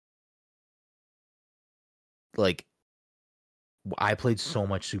like I played so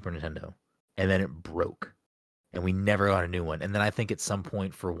much Super Nintendo and then it broke and we never got a new one. And then I think at some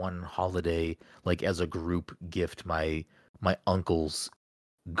point for one holiday, like as a group gift, my uncles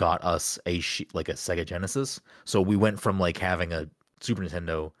got us like a Sega Genesis. So we went from like having a Super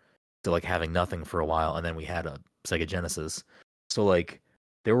Nintendo to like having nothing for a while, and then we had a Sega Genesis. So like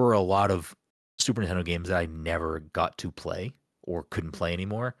there were a lot of Super Nintendo games that I never got to play or couldn't play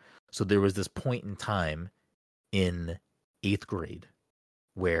anymore. So there was this point in time in 8th grade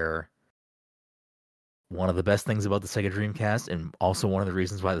where one of the best things about the Sega Dreamcast, and also one of the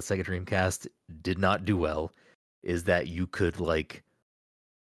reasons why the Sega Dreamcast did not do well, is that you could like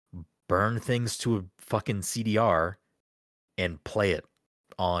burn things to a fucking CDR and play it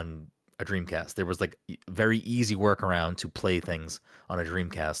on a Dreamcast. There was like very easy workaround to play things on a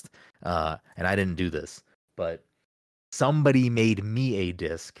Dreamcast. And I didn't do this, but somebody made me a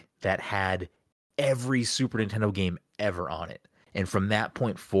disc that had every Super Nintendo game ever on it. And from that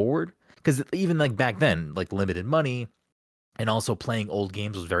point forward, because even like back then, like limited money and also playing old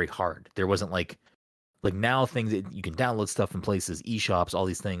games was very hard. There wasn't like now things that you can download stuff in places, eShops, all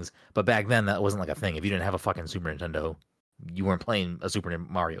these things. But back then that wasn't like a thing. If you didn't have a fucking Super Nintendo, you weren't playing a Super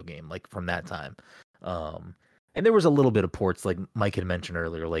Mario game like from that time. And there was a little bit of ports, like Mike had mentioned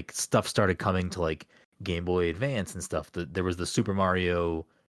earlier, like stuff started coming to like Game Boy Advance and stuff. There was the Super Mario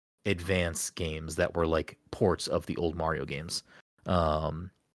Advance games that were like ports of the old Mario games.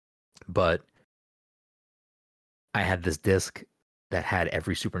 But I had this disc that had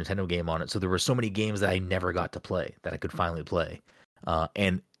every Super Nintendo game on it. So there were so many games that I never got to play that I could finally play.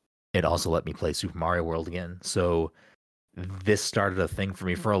 And it also let me play Super Mario World again. So this started a thing for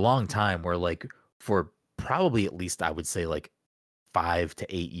me for a long time where like for probably at least I would say like 5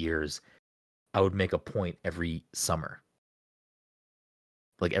 to 8 years, I would make a point every summer,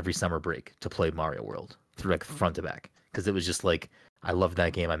 like every summer break, to play Mario World through like front to back. Because it was just like, I loved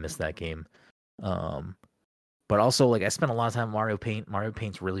that game. I missed that game. But also, like, I spent a lot of time on Mario Paint. Mario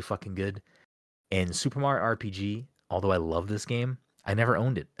Paint's really fucking good. And Super Mario RPG, although I love this game, I never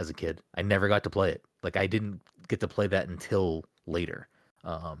owned it as a kid. I never got to play it. Like, I didn't get to play that until later.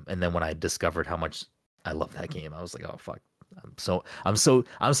 And then when I discovered how much I love that game, I was like, oh fuck. I'm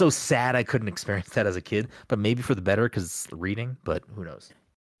so sad I couldn't experience that as a kid, but maybe for the better because it's reading, but who knows?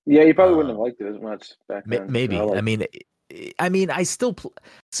 Yeah, you probably wouldn't have liked it as much back then. Maybe. I mean, I still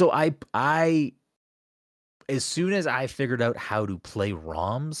so I as soon as I figured out how to play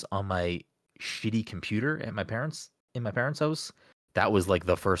ROMs on my shitty computer at my parents' house, that was like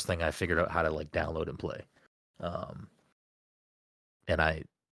the first thing I figured out how to like download and play. And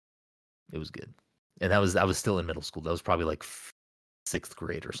it was good. And I was still in middle school. That was probably like 6th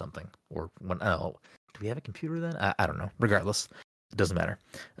grade or something. Or when, oh, do we have a computer then? I don't know. Regardless, it doesn't matter.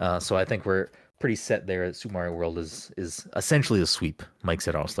 So I think we're pretty set there. Super Mario World is essentially a sweep. Mike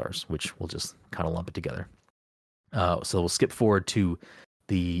said All Stars, which we'll just kind of lump it together. So we'll skip forward to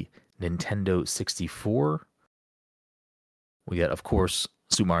the Nintendo 64. We got, of course,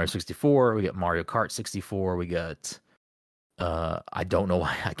 Super Mario 64. We got Mario Kart 64. We got I don't know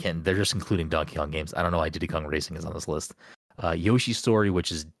why I can't. They're just including Donkey Kong games. I don't know why Diddy Kong Racing is on this list. Yoshi's Story,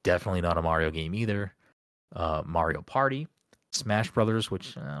 which is definitely not a Mario game either. Mario Party, Smash Brothers,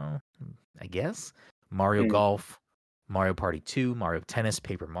 which I guess. Mario Golf, Mario Party 2, Mario Tennis,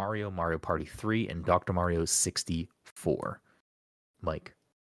 Paper Mario, Mario Party 3, and Dr. Mario 64. Mike.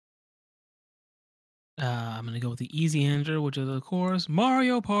 I'm gonna go with the easy answer, which is of course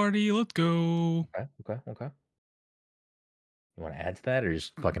Mario Party. Let's go. Okay. You want to add to that, or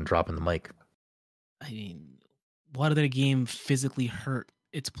just fucking dropping the mic? I mean, what other game physically hurt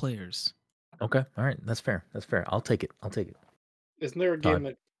its players? Okay, all right, that's fair. I'll take it. Isn't there a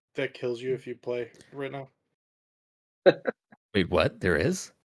game that kills you if you play right now? Wait, what? There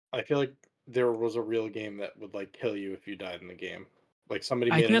is? I feel like there was a real game that would like kill you if you died in the game. Like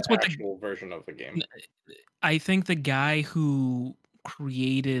somebody I made think an that's what actual version of the game. I think the guy who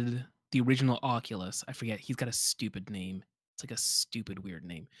created the original Oculus, I forget, he's got a stupid name. It's like a stupid weird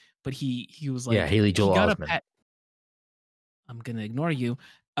name. But he was like, Haley Joel Osment. I'm gonna ignore you.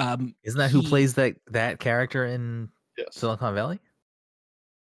 Isn't that who plays that character in Silicon Valley?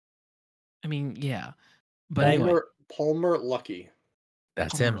 I mean, yeah. But Palmer Luckey.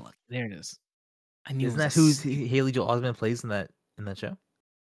 That's him. Luckey. There it is. I knew. Isn't that who Haley Joel Osment plays in that show?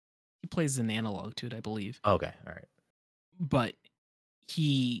 He plays an analog to it, I believe. Okay, all right. But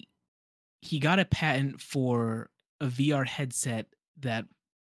he got a patent for a VR headset that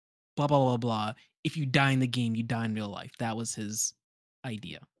blah blah blah blah. If you die in the game, you die in real life. That was his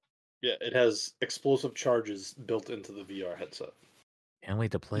idea. Yeah, it has explosive charges built into the VR headset. Can't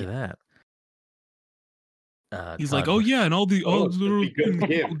wait to play that. He's Todd, like, oh yeah, and all the good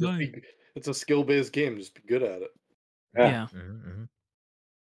game. It's a skill-based game. Just be good at it. Yeah. Mm-hmm.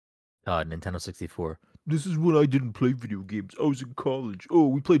 Todd, Nintendo 64. This is when I didn't play video games. I was in college. Oh,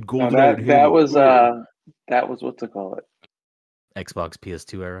 we played GoldenEye. That was what to call it. Xbox,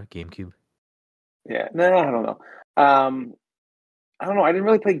 PS2 era, GameCube. Yeah, no, I don't know. I don't know. I didn't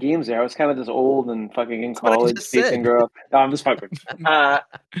really play games there. I was kind of just old and fucking in college, chasing girl. No, I'm just fucking.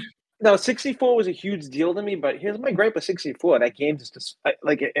 No, 64 was a huge deal to me, but here's my gripe with 64. That game just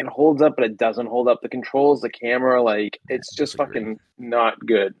like it holds up, but it doesn't hold up. The controls, the camera, like it's just fucking not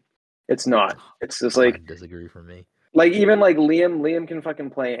good. It's not. It's just like disagree for me. Like even like Liam can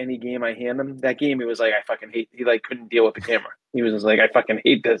fucking play any game I hand him. That game he was like, I fucking hate. He like couldn't deal with the camera. He was just like, I fucking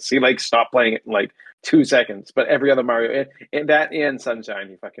hate this. He like stopped playing it in like 2 seconds. But every other Mario, and that and Sunshine,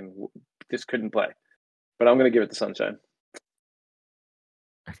 he fucking just couldn't play. But I'm gonna give it to Sunshine.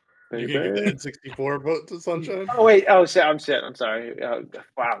 You can get the N64 vote to Sunshine? Oh, wait. Oh, shit. I'm sorry.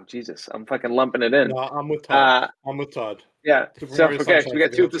 Wow, Jesus. I'm fucking lumping it in. No, I'm with Todd. Yeah. So, okay, so we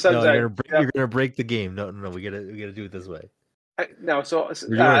got 2 to Sunshine. No, you're gonna break the game. No. We gotta do it this way. We're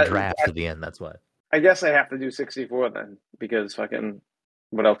doing a draft at the end. That's why. I guess I have to do 64 then, because fucking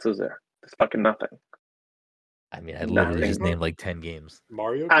what else is there? There's fucking nothing. I mean, I literally just named like 10 games.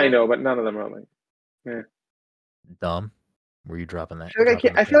 Mario Kart? I know, but none of them are like. Yeah. Dumb. Were you dropping that?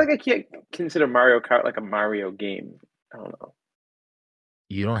 I feel like I can't consider Mario Kart like a Mario game. I don't know.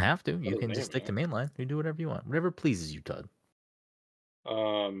 You don't have to. You can just stick to mainline. You do whatever you want. Whatever pleases you, Todd.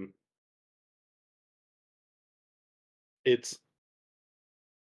 It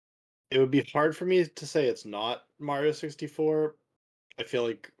would be hard for me to say it's not Mario 64. I feel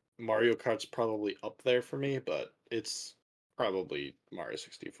like Mario Kart's probably up there for me, but it's probably Mario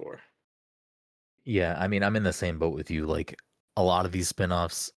 64. Yeah, I mean, I'm in the same boat with you. Like, a lot of these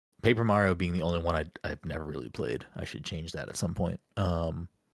spin-offs, Paper Mario being the only one I've never really played. I should change that at some point. But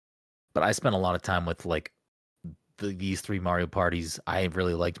I spent a lot of time with like these 3 Mario parties. I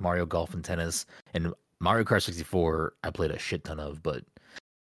really liked Mario Golf and Tennis, and Mario Kart 64 I played a shit ton of, but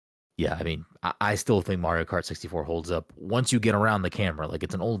Yeah, I mean, I still think Mario Kart 64 holds up once you get around the camera. Like,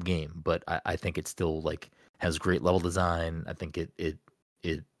 it's an old game, but I think it still like has great level design. I think it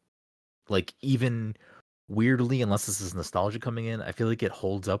like, even weirdly, unless this is nostalgia coming in, I feel like it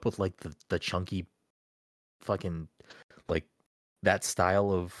holds up with like the chunky fucking, like, that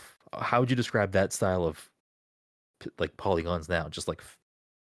style of, how would you describe that style of like polygons now? Just like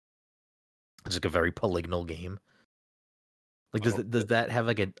a very polygonal game. Like, does that have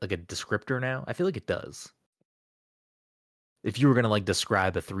like a descriptor now? I feel like it does. If you were gonna like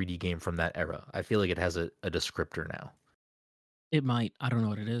describe a 3D game from that era, I feel like it has a descriptor now. It might. I don't know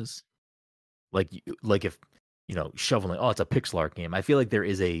what it is. Like if shoveling. Oh, it's a pixel art game. I feel like there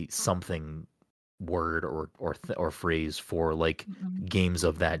is a something word or phrase for like games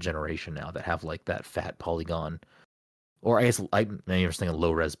of that generation now that have like that fat polygon. Or I guess I'm just thinking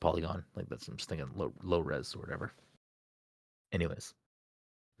low res polygon. Like, I'm just thinking low res or whatever. Anyways,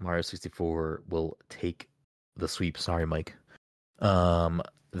 Mario 64 will take the sweep. Sorry, Mike.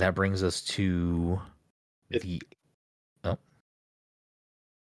 That brings us to the. Oh,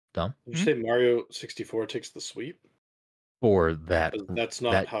 Dom? Did you say Mario 64 takes the sweep? For that. That's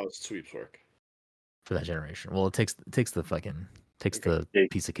not how sweeps work. For that generation. Well, it takes the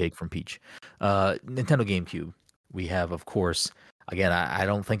piece of cake from Peach. Nintendo GameCube. We have, of course, again, I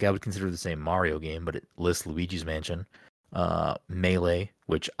don't think I would consider the same Mario game, but it lists Luigi's Mansion, Melee,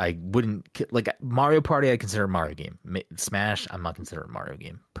 which I wouldn't like. Mario Party, I consider a Mario game. Smash, I'm not considering a Mario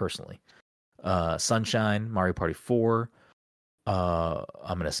game personally. Sunshine, Mario Party 4. I'm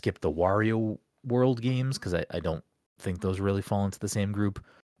gonna skip the Wario World games because I don't think those really fall into the same group.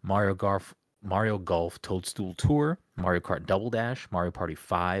 Mario Golf Toadstool Tour, Mario Kart Double Dash, Mario Party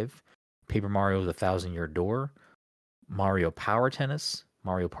 5, Paper Mario: The Thousand Year Door, Mario Power Tennis,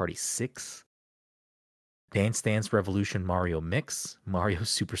 Mario Party 6, Dance Dance Revolution Mario Mix, Mario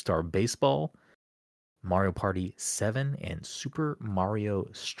Superstar Baseball, Mario Party 7, and Super Mario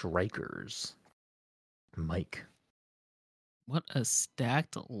Strikers. Mike. What a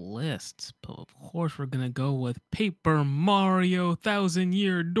stacked list. But of course, we're going to go with Paper Mario Thousand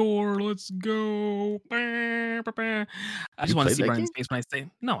Year Door. Let's go. I just want to see Brian's face when I say,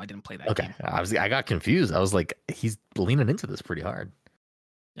 no, I didn't play that game. Okay. I got confused. I was like, he's leaning into this pretty hard.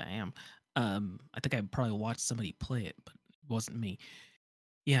 Yeah, I am. I think I probably watched somebody play it, but it wasn't me.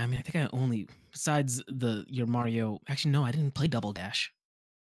 Yeah, I mean, I think I only, besides your Mario, actually, no, I didn't play Double Dash.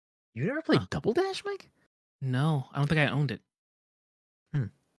 You never played Double Dash, Mike? No, I don't think I owned it.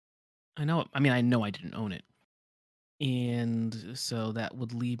 I know. I mean, I know I didn't own it. And so that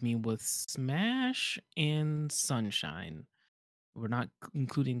would leave me with Smash and Sunshine. We're not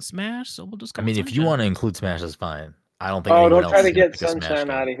including Smash, so we'll just go. I mean, if you want to include Smash, that's fine. I don't think. Oh, don't try to get Sunshine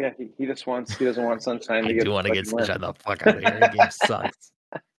out of here. He doesn't want Sunshine. I do want to get Sunshine the fuck out of here. The game sucks.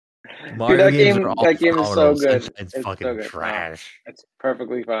 Dude, that game is so good. It's fucking so good. Trash. It's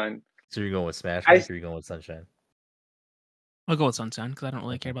perfectly fine. So you're going with Smash, or you're going with Sunshine? I'll go with Sunshine because I don't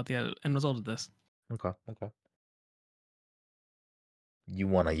really care about the end result of this. Okay.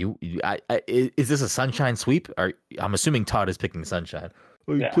 Is this a Sunshine sweep? I'm assuming Todd is picking Sunshine.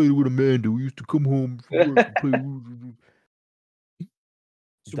 I played with Amanda. We used to come home from work and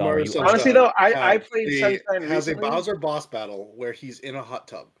play. Honestly, though, I played Sunshine. Has a Bowser boss battle where he's in a hot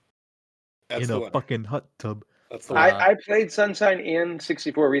tub. That's in a fucking hot tub. That's the I played Sunshine and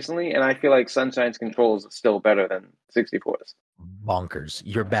 64 recently, and I feel like Sunshine's controls is still better than 64's. Bonkers!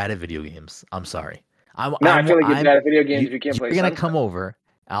 You're bad at video games. I'm sorry. I feel like you're bad at video games. You can't play. You're gonna come over.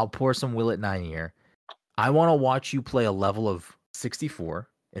 I'll pour some Willet 9 Year. I want to watch you play a level of 64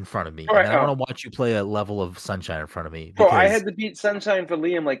 in front of me, and I want to watch you play a level of Sunshine in front of me. Bro, I had to beat Sunshine for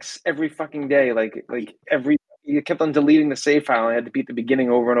Liam like every fucking day. Like you kept on deleting the save file. I had to beat the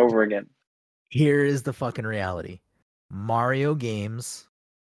beginning over and over again. Here is the fucking reality. Mario games,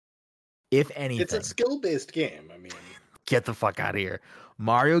 if anything... It's a skill-based game, I mean... Get the fuck out of here.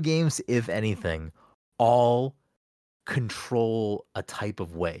 Mario games, if anything, all control a type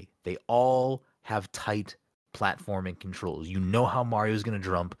of way. They all have tight platforming controls. You know how Mario's going to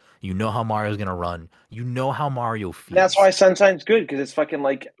jump. You know how Mario's going to run. You know how Mario feels. That's why Sunshine's good, because it's fucking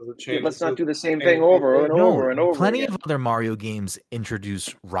like, let's not do the same thing over and over and over Plenty of other Mario games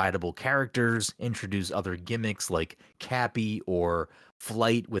introduce rideable characters, introduce other gimmicks like Cappy or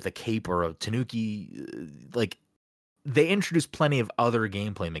Flight with a cape or a Tanuki. Like, they introduce plenty of other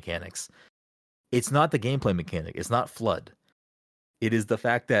gameplay mechanics. It's not the gameplay mechanic. It's not FLUDD. It is the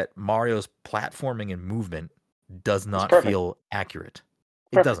fact that Mario's platforming and movement does not feel accurate.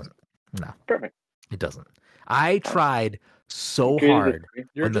 It doesn't. No. Perfect. It doesn't. I tried so hard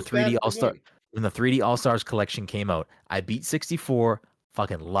when the 3D All-Stars collection came out. I beat 64.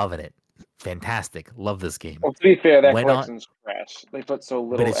 fucking loving it. Fantastic. Love this game. Well, to be fair, that collection's trash. They put so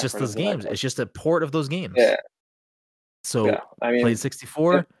little. But it's just those games. It's just a port of those games. Yeah. So yeah, I mean, played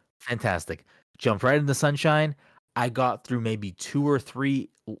 64. Fantastic. Jumped right into Sunshine. I got through maybe 2 or 3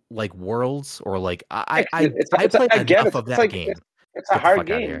 like worlds, or like I played enough of that game. It's a hard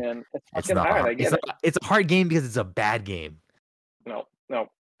game, man. It's not hard. I get it. It's a hard game because it's a bad game. No.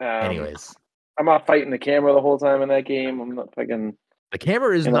 Anyways, I'm not fighting the camera the whole time in that game. I'm not fucking. The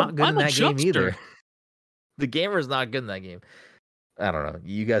camera is not good in that game either. The gamer is not good in that game. I don't know.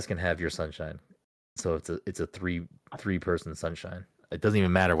 You guys can have your Sunshine. So it's a three-person Sunshine. It doesn't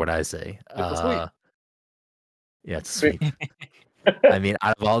even matter what I say. Sweet. Yeah, it's sweet. I mean,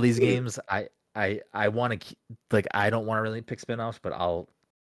 out of all these games, I want to like, I don't want to really pick spinoffs, but I'll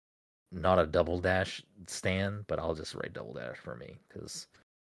not a Double Dash stan, but I'll just write Double Dash for me because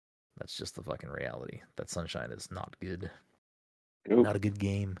that's just the fucking reality. That Sunshine is not good. Ooh. Not a good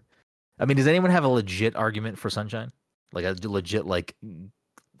game. I mean, does anyone have a legit argument for Sunshine? Like a legit like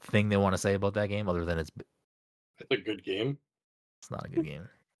thing they want to say about that game other than it's a good game? It's not a good game.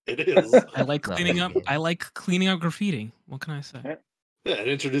 It is. I like cleaning up. I like cleaning up graffiti. What can I say? Yeah, it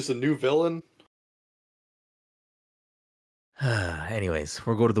introduced a new villain. Anyways,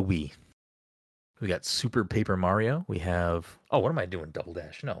 we'll go to the Wii. We got Super Paper Mario. We have what am I doing? Double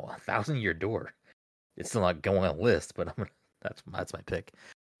Dash? No, 1,000 Year Door. It's still not going on a list, but that's my pick.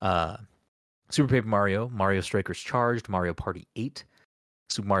 Super Paper Mario, Mario Strikers Charged, Mario Party 8,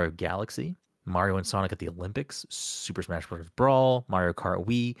 Super Mario Galaxy, Mario and Sonic at the Olympics, Super Smash Bros. Brawl, Mario Kart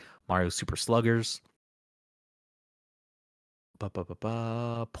Wii, Mario Super Sluggers,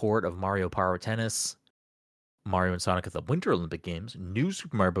 port of Mario Power Tennis, Mario and Sonic at the Winter Olympic Games, new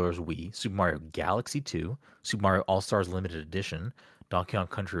Super Mario Bros. Wii, Super Mario Galaxy 2, Super Mario All-Stars Limited Edition, Donkey Kong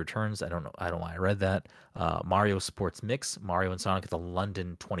Country Returns. I don't know why I read that. Mario Sports Mix, Mario and Sonic at the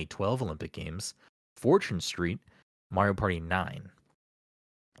London 2012 Olympic Games, Fortune Street, Mario Party 9.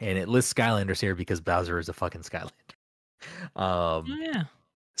 And it lists Skylanders here because Bowser is a fucking Skylander. Yeah.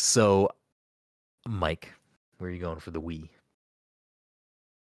 So, Mike, where are you going for the Wii?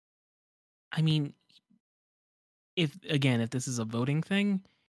 I mean, if this is a voting thing,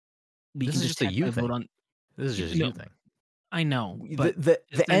 this is just a you thing. Vote on. This is just a you thing. I know, but the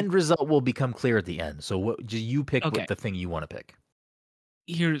end result will become clear at the end. So what do you pick? Okay. What the thing you want to pick?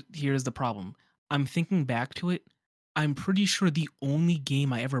 Here's the problem. I'm thinking back to it. I'm pretty sure the only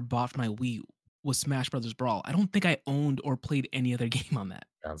game I ever bought for my Wii was Smash Brothers Brawl. I don't think I owned or played any other game on that.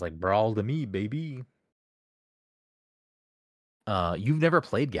 Sounds like Brawl to me, baby. You've never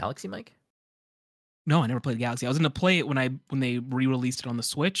played Galaxy, Mike? No, I never played Galaxy. I was going to play it when they re-released it on the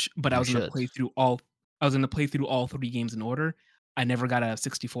Switch, but I was going to play through all 3 games in order. I never got a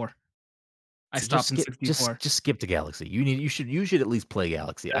 64. I stopped in 64. Just skip to Galaxy. You should at least play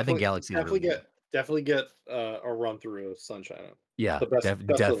Galaxy. Definitely, I think Galaxy definitely get a run through of Sunshine. Yeah,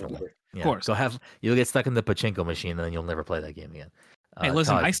 definitely. Yeah. Of course. You'll get stuck in the pachinko machine and then you'll never play that game again. Hey,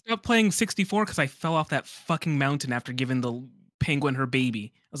 listen, Todd, I stopped playing 64 because I fell off that fucking mountain after giving the penguin her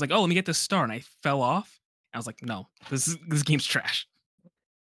baby. I was like, oh, let me get this star, and I fell off. I was like, no, this game's trash.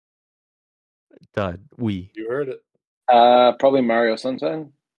 Todd, you heard it. Probably Mario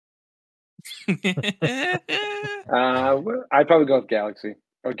Sunshine. I'd probably go with Galaxy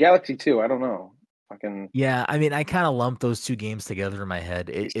or Galaxy 2. I don't know. Yeah, I mean, I kind of lump those two games together in my head.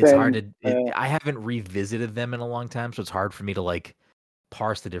 It's hard to. I haven't revisited them in a long time, so it's hard for me to like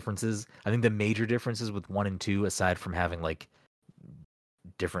parse the differences. I think the major differences with 1 and 2, aside from having like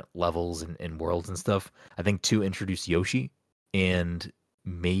different levels and worlds and stuff, I think 2 introduced Yoshi and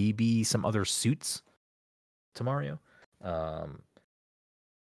maybe some other suits to Mario. Todd's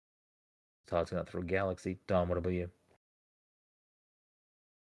gonna throw Galaxy. Dom, what about you?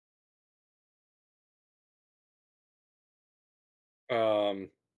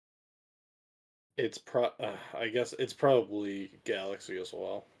 I guess it's probably Galaxy as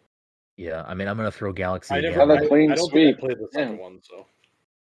well. Yeah, I mean, I'm gonna throw Galaxy. I don't think I played the second one, so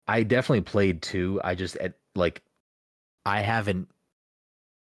I definitely played 2. I just I haven't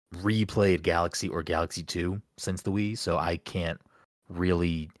replayed Galaxy or Galaxy 2 since the Wii, so I can't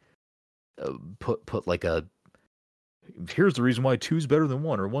really put like a here's the reason why 2's better than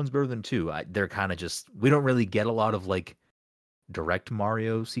 1 or 1's better than 2. They're kind of just, we don't really get a lot of like direct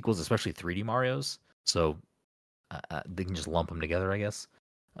Mario sequels, especially 3D Marios. So they can just lump them together, I guess.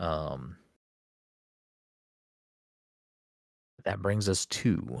 That brings us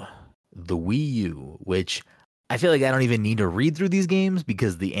to the Wii U, which I feel like I don't even need to read through these games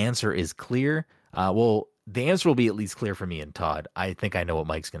because the answer is clear. Well, the answer will be at least clear for me and Todd. I think I know what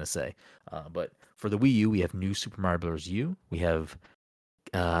Mike's going to say. But for the Wii U, we have new Super Mario Bros. U. We have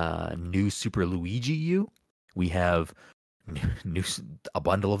New Super Luigi U. We have a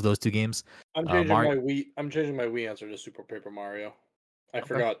bundle of those two games. I'm changing my Wii answer to Super Paper Mario. I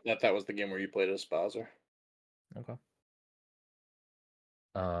forgot that was the game where you played as Bowser. Okay.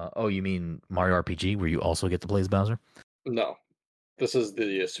 Oh, you mean Mario RPG, where you also get to play as Bowser? No, this is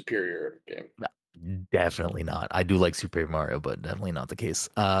the superior game. No, definitely not. I do like Super Mario, but definitely not the case.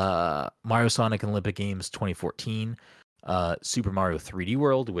 Mario Sonic and Olympic Games 2014. Super Mario 3D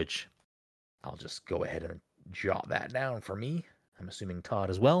World, which I'll just go ahead and jot that down for me. I'm assuming Todd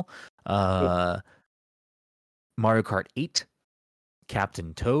as well. Mario Kart 8,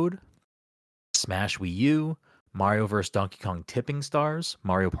 Captain Toad, Smash Wii U, Mario vs. Donkey Kong Tipping Stars,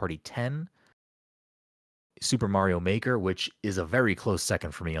 Mario Party 10, Super Mario Maker, which is a very close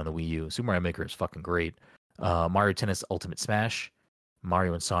second for me on the Wii U. Super Mario Maker is fucking great. Mario Tennis Ultimate Smash,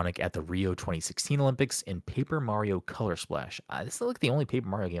 Mario and Sonic at the Rio 2016 Olympics, and Paper Mario Color Splash. This is like the only Paper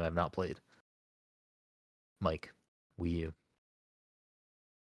Mario game I've not played. Mike, Wii U.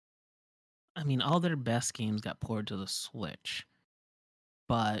 I mean, all their best games got ported to the Switch,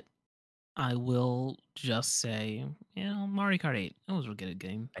 but I will just say, Mario Kart 8. That was a good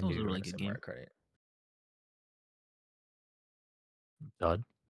game. That was a really good game. Mario Kart 8. Todd?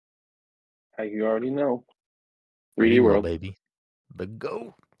 You already know. 3D World, baby. The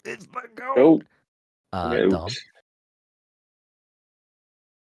GOAT. It's the GOAT. Dom?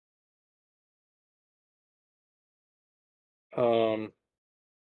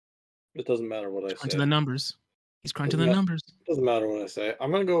 It doesn't matter what I say. Crunching the numbers. He's crunching the numbers. It doesn't matter what I say. I'm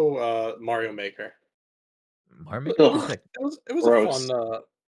gonna go Mario Maker. Mario Maker. It was a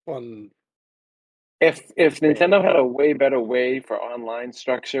fun. If Nintendo had a way better way for online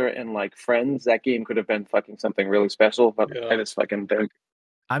structure and like friends, that game could have been fucking something really special. But I just fucking think.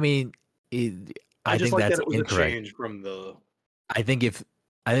 I mean, I think that's that it was incorrect. A change from the. I think if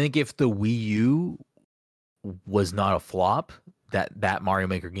the Wii U was not a flop, that Mario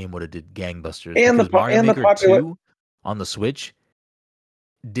Maker game would have did gangbusters. And because Mario Maker popular... 2 on the Switch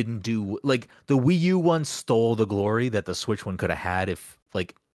didn't do like the Wii U one stole the glory that the Switch one could have had if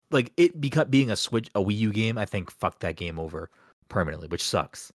like it being a Wii U game. I think fucked that game over permanently, which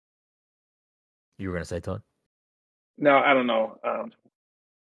sucks. You were gonna say, Todd? No, I don't know.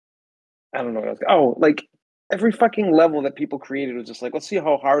 I don't know what I was. Oh, like every fucking level that people created was just like, let's see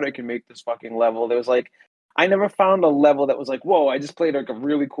how hard I can make this fucking level. There was like, I never found a level that was like, whoa, I just played like a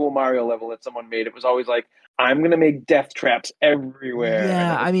really cool Mario level that someone made. It was always like, I'm going to make death traps everywhere.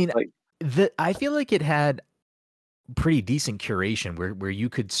 Yeah, I mean, I feel like it had pretty decent curation where you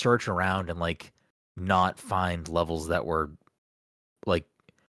could search around and like not find levels that were like,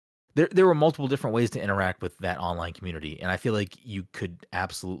 there were multiple different ways to interact with that online community. And I feel like you could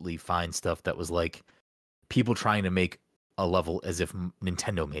absolutely find stuff that was like people trying to make a level as if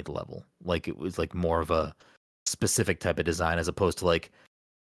Nintendo made the level. Like it was like more of a specific type of design as opposed to like,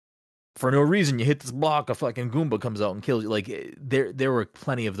 for no reason, you hit this block, a fucking Goomba comes out and kills you. Like there were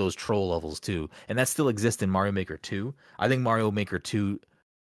plenty of those troll levels too. And that still exists in Mario Maker 2. I think Mario Maker 2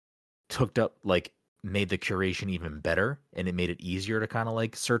 made the curation even better, and it made it easier to kind of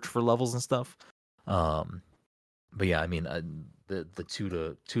like search for levels and stuff. But yeah, I mean, the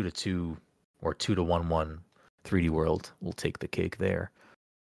 2-2 or 2-1-1 3D World will take the cake there.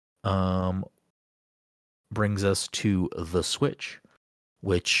 Brings us to the Switch,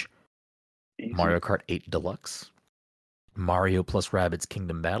 which easy. Mario Kart 8 Deluxe, Mario plus Rabbids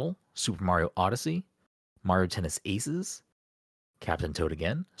Kingdom Battle, Super Mario Odyssey, Mario Tennis Aces, Captain Toad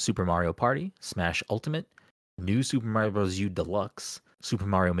again, Super Mario Party, Smash Ultimate, New Super Mario Bros. U Deluxe, Super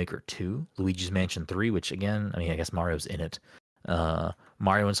Mario Maker 2, Luigi's Mansion 3, which again, I mean, I guess Mario's in it.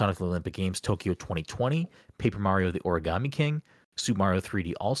 Mario and Sonic the Olympic Games Tokyo 2020, Paper Mario the Origami King, Super Mario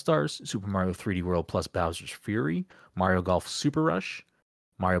 3D All-Stars, Super Mario 3D World plus Bowser's Fury, Mario Golf Super Rush,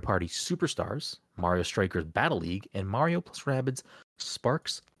 Mario Party Superstars, Mario Strikers Battle League, and Mario plus Rabbids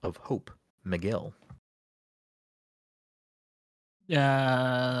Sparks of Hope. Miguel.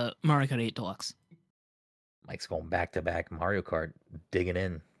 Mario Kart 8 Deluxe. Mike's going back-to-back Mario Kart, digging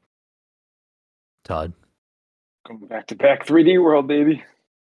in. Todd. Going back-to-back 3D World, baby.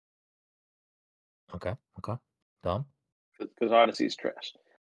 Okay. Dom? Because Odyssey's trash.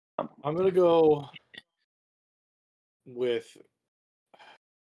 I'm going to go with...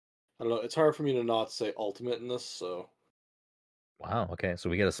 I don't know. It's hard for me to not say Ultimate in this, so... Wow, okay. So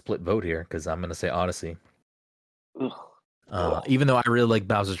we got a split vote here, because I'm going to say Odyssey. Even though I really like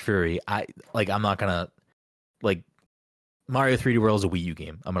Bowser's Fury, I'm not going to... Like, Mario 3D World is a Wii U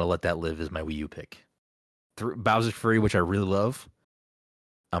game. I'm going to let that live as my Wii U pick. Bowser's Fury, which I really love,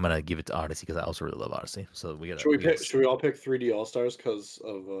 I'm gonna give it to Odyssey because I also really love Odyssey. So we got. Should we all pick 3D All Stars because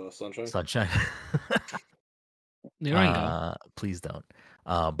of Sunshine? Sunshine. There we go. Please don't.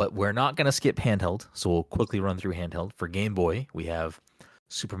 But we're not gonna skip handheld, so we'll quickly run through handheld. For Game Boy, we have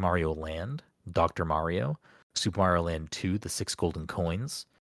Super Mario Land, Dr. Mario, Super Mario Land 2, The Six Golden Coins,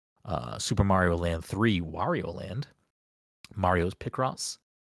 Super Mario Land 3, Wario Land, Mario's Picross,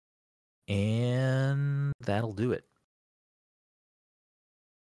 and that'll do it.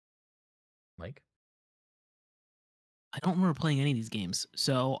 Mike? I don't remember playing any of these games,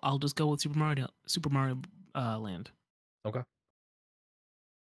 so I'll just go with Super Mario Land. Okay.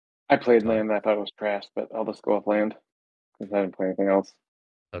 I played Land and I thought it was trash, but I'll just go with Land because I didn't play anything else.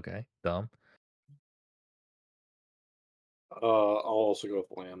 Okay. Dom? I'll also go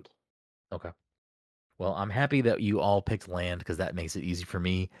with Land. Okay. Well, I'm happy that you all picked Land because that makes it easy for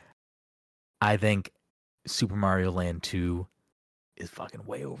me. I think Super Mario Land 2 is fucking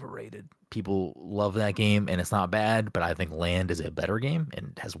way overrated. People love that game and it's not bad, but I think Land is a better game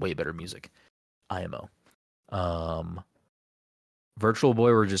and has way better music. IMO. Virtual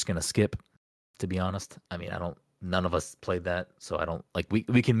Boy we're just gonna skip, to be honest. I mean, none of us played that, so I don't like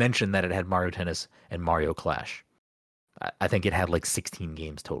we can mention that it had Mario Tennis and Mario Clash. I think it had like 16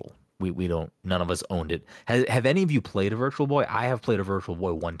 games total. We don't, none of us owned it. Have any of you played a Virtual Boy? I have played a Virtual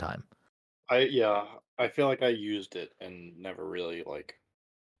Boy one time. I feel like I used it and never really played.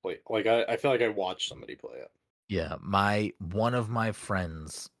 Like I feel like I watched somebody play it. Yeah, one of my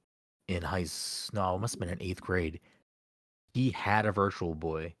friends in it must have been in 8th grade. He had a Virtual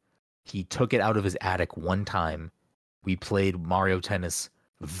Boy. He took it out of his attic one time. We played Mario Tennis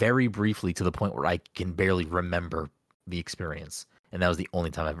very briefly to the point where I can barely remember the experience. And that was the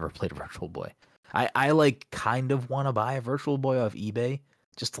only time I've ever played a Virtual Boy. I like kind of want to buy a Virtual Boy off eBay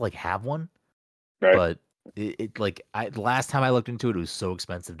just to like have one. Right. But it like the last time I looked into it, it was so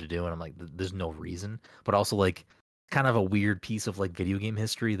expensive to do, and I'm like, there's no reason. But also like kind of a weird piece of like video game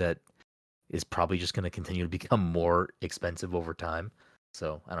history that is probably just going to continue to become more expensive over time.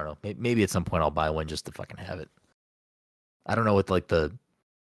 So I don't know. Maybe at some point I'll buy one just to fucking have it. I don't know what I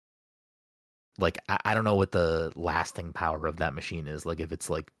don't know what the lasting power of that machine is. Like if it's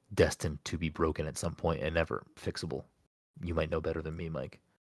like destined to be broken at some point and never fixable. You might know better than me, Mike.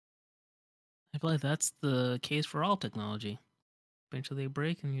 I feel like that's the case for all technology. Eventually they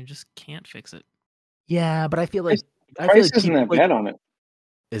break and you just can't fix it. Yeah, but I feel like the price isn't that bad on it.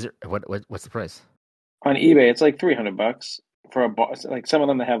 Is it what's the price? On eBay, it's like $300 for a box. Like some of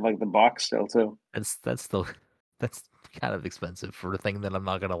them that have like the box still too. That's still kind of expensive for a thing that I'm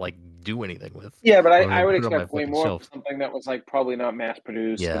not gonna like do anything with. Yeah, but I would expect way more for something that was like probably not mass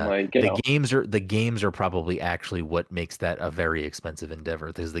produced. Yeah, and like the games are probably actually what makes that a very expensive endeavor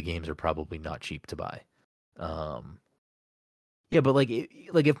because the games are probably not cheap to buy. Yeah, but like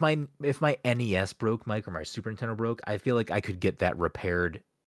if my NES broke, Mike, or my Super Nintendo broke, I feel like I could get that repaired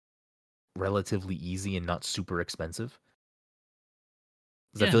relatively easy and not super expensive.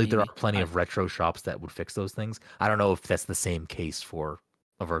 Because I feel like there are plenty of retro shops that would fix those things. I don't know if that's the same case for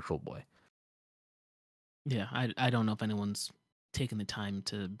a Virtual Boy. Yeah, I don't know if anyone's taken the time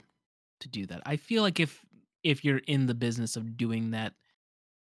to do that. I feel like if you're in the business of doing that,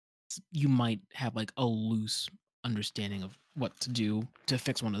 you might have like a loose understanding of what to do to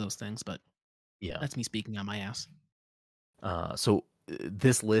fix one of those things. But yeah, that's me speaking on my ass. So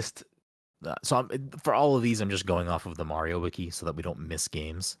this list. For all of these, I'm just going off of the Mario wiki so that we don't miss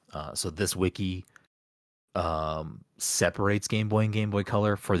games. So this wiki separates Game Boy and Game Boy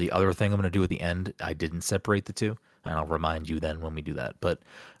Color. For the other thing I'm going to do at the end, I didn't separate the two, and I'll remind you then when we do that. But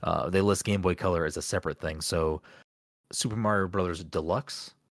they list Game Boy Color as a separate thing. So Super Mario Brothers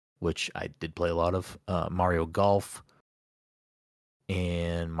Deluxe, which I did play a lot of, Mario Golf,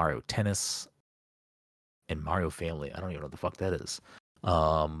 and Mario Tennis, and Mario Family. I don't even know what the fuck that is.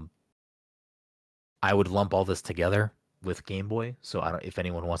 I would lump all this together with Game Boy. So if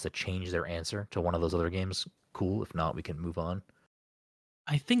anyone wants to change their answer to one of those other games, cool. If not, we can move on.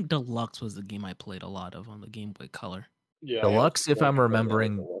 I think Deluxe was the game I played a lot of on the Game Boy Color. Yeah, Deluxe, if I'm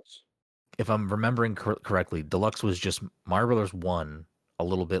remembering correctly, Deluxe was just Mario Brothers 1, a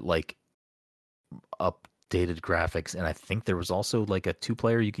little bit like updated graphics, and I think there was also like a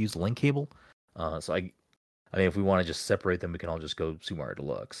 2-player you could use link cable. So I mean, if we want to just separate them, we can all just go Super Mario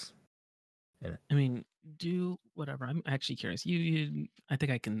Deluxe. I mean, do whatever. I'm actually curious. I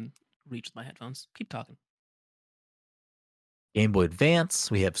think I can reach with my headphones. Keep talking. Game Boy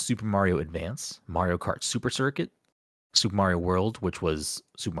Advance, we have Super Mario Advance, Mario Kart Super Circuit, Super Mario World, which was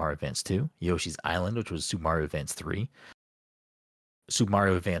Super Mario Advance 2, Yoshi's Island, which was Super Mario Advance 3, Super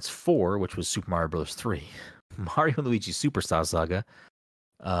Mario Advance 4, which was Super Mario Bros. 3, Mario & Luigi Superstar Saga,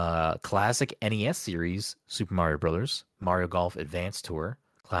 Classic NES series, Super Mario Brothers, Mario Golf Advance Tour,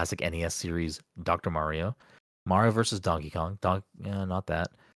 classic NES series, Dr. Mario, Mario versus Donkey Kong, not that.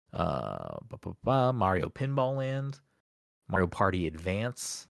 Mario Pinball Land, Mario Party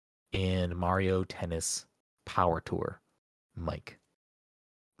Advance, and Mario Tennis Power Tour. Mike.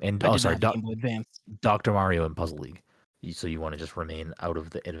 And sorry, Dr. Mario and Puzzle League. So you want to just remain out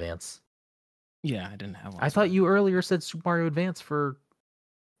of the Advance? Yeah, I didn't have one. I thought you earlier said Super Mario Advance for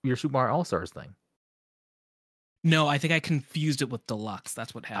your Super Mario All-Stars thing. No, I think I confused it with Deluxe.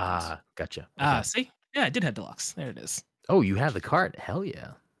 That's what happened. Gotcha. Okay. See? Yeah, I did have Deluxe. There it is. Oh, you have the cart? Hell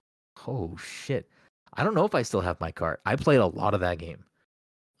yeah. Oh, shit. I don't know if I still have my cart. I played a lot of that game.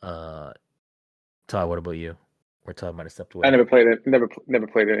 Todd, what about you? Or Todd might have stepped away. I never played it. Never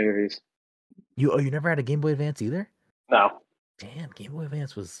played any of these. You never had a Game Boy Advance either? No. Damn, Game Boy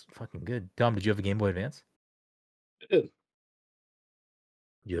Advance was fucking good. Dom, did you have a Game Boy Advance? I did.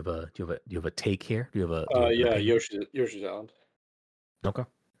 Do you have a take here? Do you have a yeah, Yoshi's Island. Okay.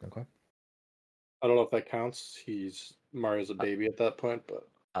 I don't know if that counts. Mario's a baby at that point, but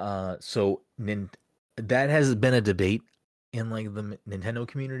so that has been a debate in like the Nintendo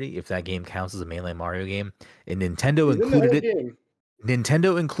community if that game counts as a mainline Mario game. And Nintendo included it. Game.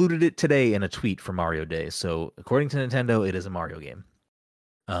 Nintendo included it today in a tweet for Mario Day. So according to Nintendo, it is a Mario game.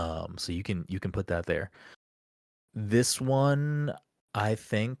 So you can put that there. This one, I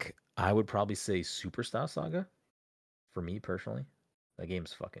think I would probably say Superstar Saga. For me personally, that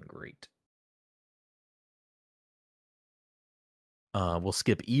game's fucking great. We'll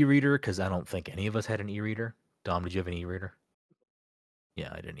skip e-reader because I don't think any of us had an e-reader. Dom, did you have an e-reader? Yeah,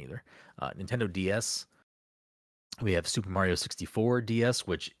 I didn't either. Nintendo DS. We have Super Mario 64 DS,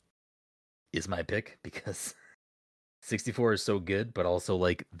 which is my pick because 64 is so good, but also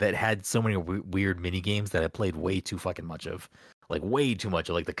like that had so many weird mini games that I played way too fucking much of, like way too much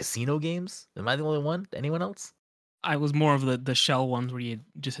of, like the casino games. Am I the only one? Anyone else? I was more of the shell ones where you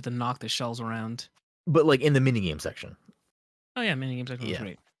just had to knock the shells around. But like in the mini game section. Oh yeah, mini game section was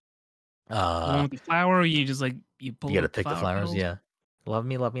great. The one one with the flower, you just like you got to pick the flowers. Petals. Yeah, love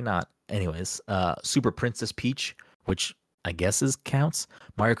me not. Anyways, Super Princess Peach, which I guess counts.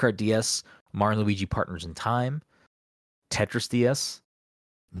 Mario Kart DS, Mario and Luigi Partners in Time, Tetris DS,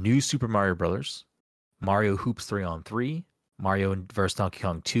 New Super Mario Brothers, Mario Hoops 3-on-3, Mario vs Donkey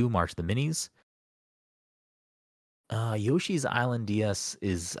Kong 2, March of the Minis. Yoshi's Island DS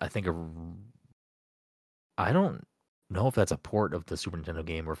is, I think, I don't know if that's a port of the Super Nintendo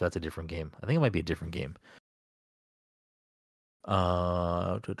game or if that's a different game. I think it might be a different game.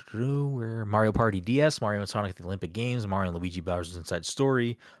 Where Mario Party DS, Mario and Sonic the Olympic Games, Mario and Luigi Bowser's Inside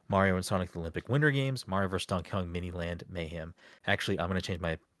Story, Mario and Sonic the Olympic Winter Games, Mario vs Donkey Kong Mini Land Mayhem. Actually, I'm gonna change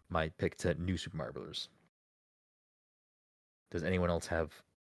my pick to New Super Mario Brothers. Does anyone else have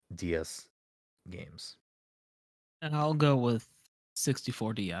DS games? And I'll go with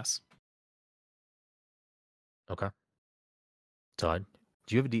 64 DS. Okay. Todd,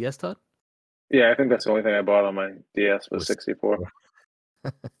 do you have a DS, Todd? Yeah, I think that's the only thing I bought on my DS was 64.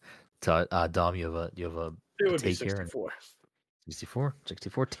 Todd, Dom, you have a take 64. Here.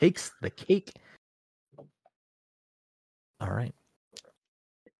 64 takes the cake. All right.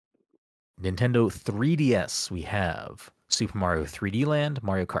 Nintendo 3DS, we have Super Mario 3D Land,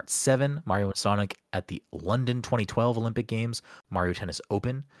 Mario Kart 7, Mario and Sonic at the London 2012 Olympic Games, Mario Tennis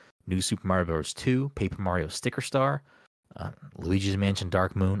Open, New Super Mario Bros. 2, Paper Mario Sticker Star, Luigi's Mansion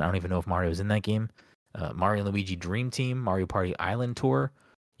Dark Moon. I don't even know if Mario's in that game. Mario and Luigi Dream Team, Mario Party Island Tour,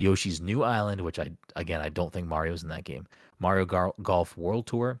 Yoshi's New Island, which I don't think Mario's in that game. Mario Golf World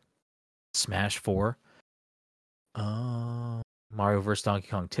Tour, Smash 4, Mario vs. Donkey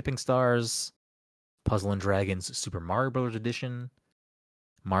Kong Tipping Stars, Puzzle and Dragons Super Mario Bros. Edition,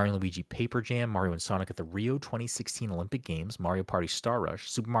 Mario and Luigi Paper Jam, Mario and Sonic at the Rio 2016 Olympic Games, Mario Party Star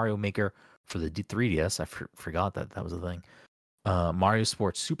Rush, Super Mario Maker for the 3DS. I forgot that was a thing. Mario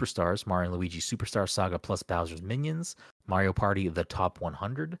Sports Superstars, Mario and Luigi Superstar Saga plus Bowser's Minions, Mario Party The Top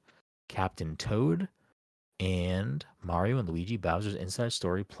 100, Captain Toad, and Mario and Luigi Bowser's Inside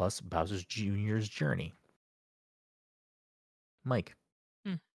Story plus Bowser's Jr.'s Journey. Mike.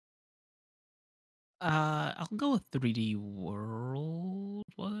 I'll go with 3D World.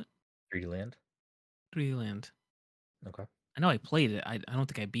 What? 3D Land? 3D Land. Okay. I know I played it. I don't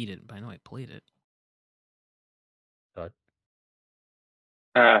think I beat it, but I know I played it. Todd?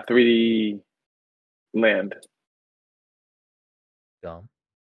 3D Land. Dom?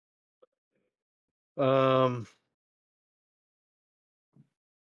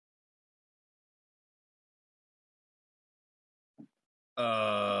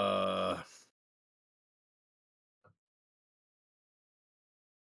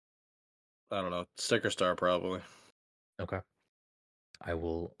 I don't know. Sticker Star probably. Okay. I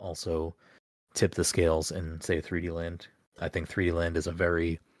will also tip the scales and say 3D Land. I think 3D Land is a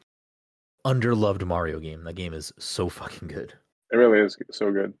very underloved Mario game. That game is so fucking good. It really is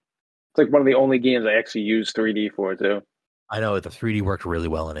so good. It's like one of the only games I actually use 3D for too. I know the 3D worked really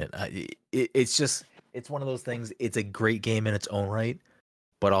well in it. It's one of those things. It's a great game in its own right,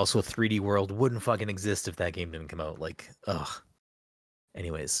 but also 3D World wouldn't fucking exist if that game didn't come out. Like, ugh.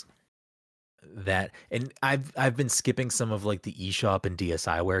 Anyways, that, and I've been skipping some of like the eShop and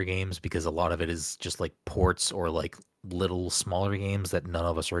DSiWare games because a lot of it is just like ports or like little smaller games that none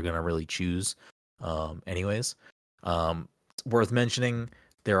of us are gonna really choose. Anyways, worth mentioning,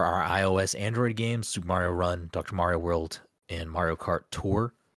 there are iOS, Android games: Super Mario Run, Dr. Mario World, and Mario Kart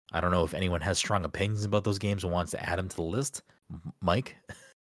Tour. I don't know if anyone has strong opinions about those games and wants to add them to the list. Mike?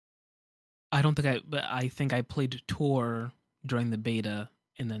 I don't think but I think I played Tour during the beta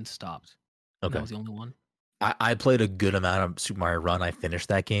and then stopped. Okay. That was the only one. I played a good amount of Super Mario Run. I finished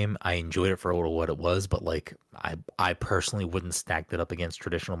that game. I enjoyed it for what it was, but like I personally wouldn't stack that up against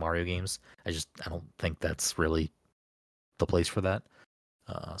traditional Mario games. I don't think that's really the place for that.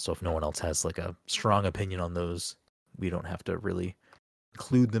 So if no one else has like a strong opinion on those, we don't have to really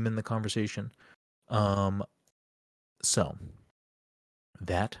include them in the conversation. So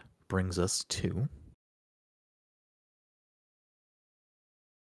that brings us to,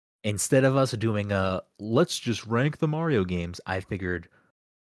 instead of us doing let's just rank the Mario games, I figured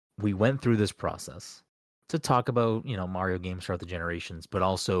we went through this process to talk about, Mario games throughout the generations, but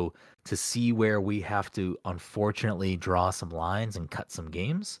also to see where we have to unfortunately draw some lines and cut some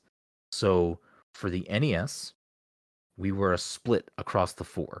games. So for the NES, we were a split across the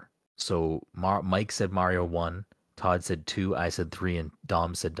four. So Mike said Mario 1, Todd said 2, I said 3, and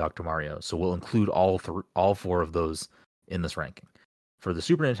Dom said Dr. Mario. So we'll include all four of those in this ranking. For the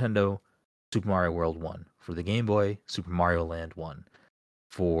Super Nintendo, Super Mario World 1. For the Game Boy, Super Mario Land 1.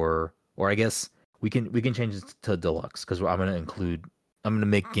 Or I guess we can change it to Deluxe, because I'm gonna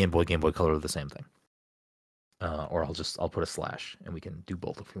make Game Boy Color the same thing. Or I'll put a slash, and we can do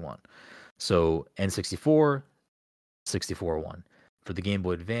both if we want. So N64, 64-1. For the Game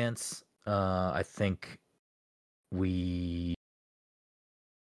Boy Advance, I think we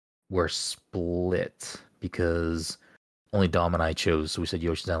were split because only Dom and I chose. So we said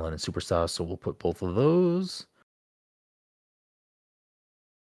Yoshi's Island and Superstar, so we'll put both of those.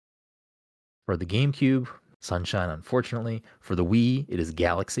 For the GameCube, Sunshine, unfortunately. For the Wii, it is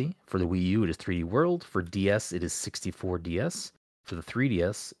Galaxy. For the Wii U, it is 3D World. For DS, it is 64DS. For the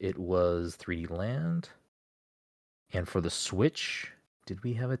 3DS, it was 3D Land. And for the Switch, did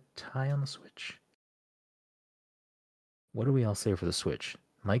we have a tie on the Switch? What do we all say for the Switch?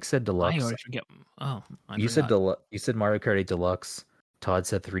 Mike said Deluxe. I already forget. Oh, you said You said Mario Kart 8 Deluxe. Todd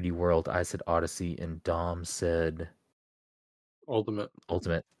said 3D World. I said Odyssey, and Dom said Ultimate.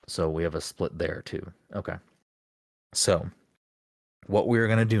 So we have a split there too. Okay. So what we're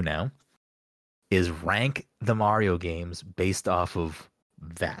gonna do now is rank the Mario games based off of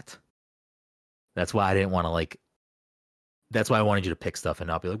that. That's why I didn't want to that's why I wanted you to pick stuff and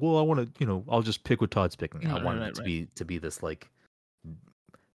not be like, well, I want to, I'll just pick what Todd's picking. I wanted it to be this like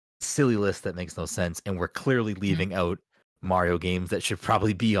silly list that makes no sense, and we're clearly leaving out Mario games that should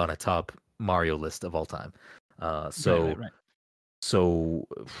probably be on a top Mario list of all time. So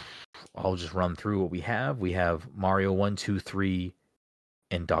I'll just run through what we have. We have Mario 1, 2, 3,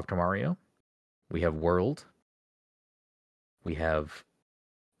 and Dr. Mario. We have World. We have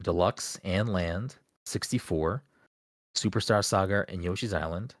Deluxe and Land, 64. Superstar Saga and Yoshi's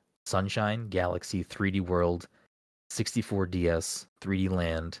Island. Sunshine, Galaxy, 3D World, 64 DS, 3D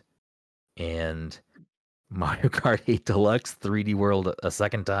Land, and Mario Kart 8 Deluxe, 3D World a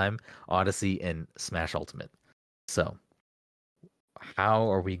second time, Odyssey, and Smash Ultimate. So how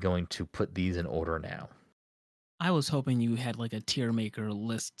are we going to put these in order now? I was hoping you had like a tier maker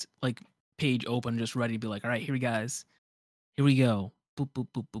list, like page open, just ready to be like, all right, here we go. Boop, boop,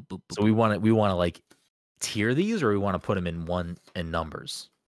 boop, boop, boop. So we want to like tier these, or we want to put them in numbers?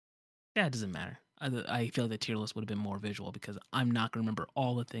 Yeah, it doesn't matter. I feel like the tier list would have been more visual because I'm not going to remember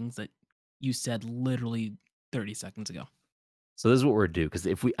all the things that you said literally 30 seconds ago. So this is what we're going to do,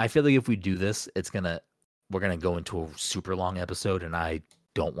 because I feel like if we do this, we're going to go into a super long episode, and I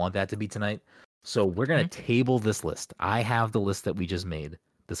don't want that to be tonight. So we're going to table this list. I have the list that we just made,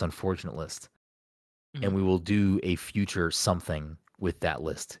 this unfortunate list, and we will do a future something with that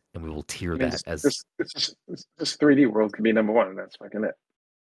list, and we will tier that as... This 3D World could be number one, and that's fucking it.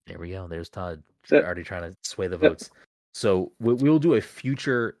 There we go. There's Todd already trying to sway the votes. So we'll do a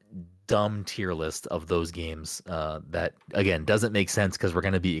future dumb tier list of those games that, again, doesn't make sense because we're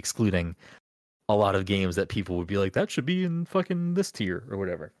going to be excluding a lot of games that people would be like, that should be in fucking this tier or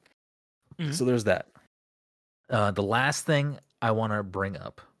whatever. Mm-hmm. So there's that. The last thing I want to bring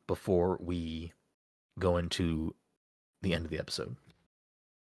up before we go into the end of the episode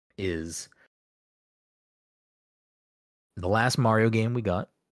is the last Mario game we got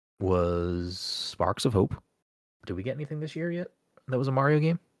was Sparks of Hope. Did we get anything this year yet that was a Mario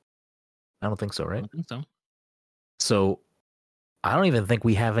game? I don't think so, right? I don't think so. So I don't even think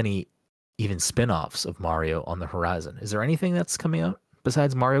we have any even spin-offs of Mario on the horizon. Is there anything that's coming out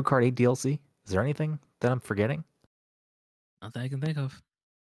besides Mario Kart 8 DLC? Is there anything that I'm forgetting? Not that I can think of.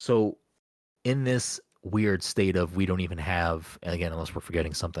 So in this weird state of we don't even have, and again, unless we're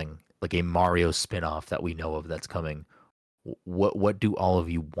forgetting something, like a Mario spin-off that we know of that's coming, what do all of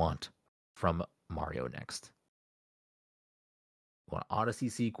you want from Mario next? You want an Odyssey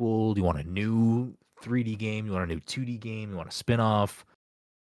sequel? Do you want a new 3D game? You want a new 2D game? You want a spin-off?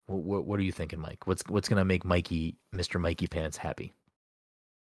 What are you thinking, Mike? What's gonna make Mr. Mikey Pants happy?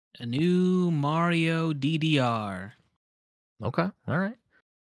 A new Mario DDR. Okay, all right.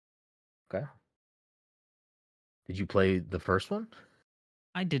 Okay. Did you play the first one?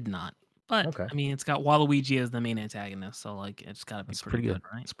 I did not, but okay. I mean, it's got Waluigi as the main antagonist, so like it's got to be pretty good,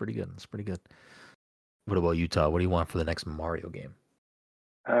 right? It's pretty good. It's pretty good. What about you, Todd? What do you want for the next Mario game?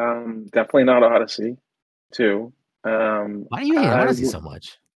 Definitely not Odyssey 2. Why do you hate Odyssey so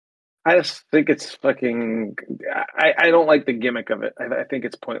much? I just think it's fucking. I don't like the gimmick of it. I think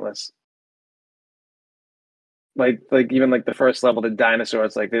it's pointless. Like even like the first level, the dinosaur.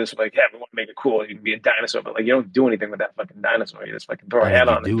 It's like they just like, yeah, we want to make it cool. You can be a dinosaur, but like you don't do anything with that fucking dinosaur. You just fucking throw a head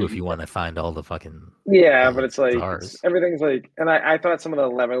on it. You do if you want to find all the fucking. Yeah, but it's like everything's like, and I thought some of the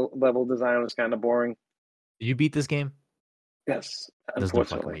level design was kind of boring. Did you beat this game? Yes, there's no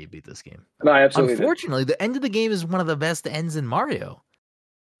fucking way you beat this game. No, I absolutely. Unfortunately, the end of the game is one of the best ends in Mario.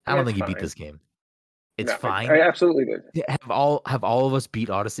 I don't think you beat this game. It's fine. I absolutely did. Have all of us beat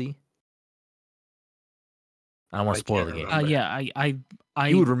Odyssey? I don't want to spoil the game. Yeah, I.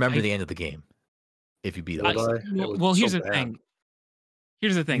 You would remember the end of the game if you beat Odyssey. Well, here's the thing.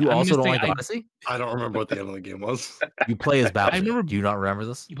 Here's the thing. You also don't like Odyssey? I don't remember what the end of the game was. You play as Bowser. Do you not remember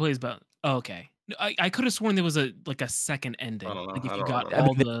this? You play as Bowser. Oh, okay. I could have sworn there was a second ending. I don't know. Like if you got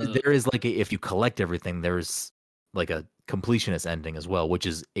all there is like if you collect everything, there's like a completionist ending as well, which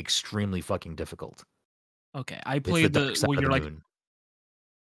is extremely fucking difficult. Okay, I played the where you're like.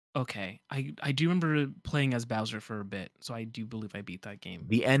 Okay, I do remember playing as Bowser for a bit, so I do believe I beat that game.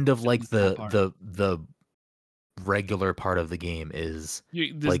 The end of like the regular part of the game is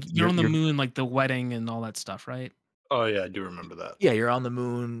you're on the moon, like the wedding and all that stuff, right? Oh yeah, I do remember that. Yeah, you're on the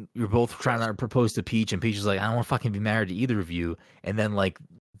moon. You're both trying to propose to Peach, and Peach is like, "I don't want to fucking be married to either of you." And then like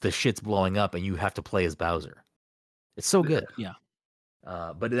the shit's blowing up, and you have to play as Bowser. It's so good. Yeah.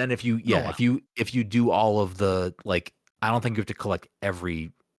 But then if you if you do all of the like, I don't think you have to collect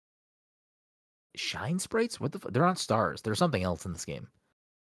every. Shine sprites? What the fuck? They're not stars. There's something else in this game.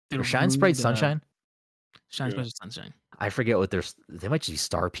 They're shine sprites, sunshine? Shine sprites, sunshine. I forget what they might just be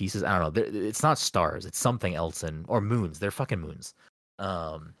star pieces. I don't know. It's not stars. It's something else or moons. They're fucking moons.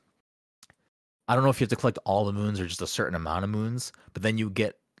 I don't know if you have to collect all the moons or just a certain amount of moons, but then you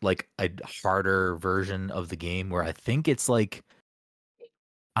get like a harder version of the game where I think it's like,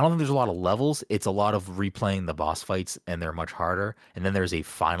 I don't think there's a lot of levels. It's a lot of replaying the boss fights, and they're much harder. And then there's a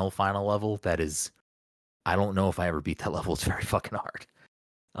final level that is, I don't know if I ever beat that level. It's very fucking hard.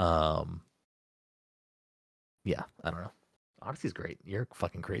 Yeah, I don't know. Odyssey's great. You're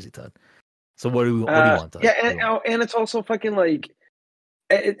fucking crazy, Todd. So what do you want, Todd? Yeah, and it's also fucking like,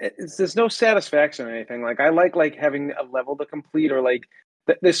 there's no satisfaction or anything. Like I like having a level to complete, or like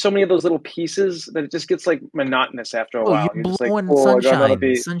there's so many of those little pieces that it just gets like monotonous after a while. You're blowing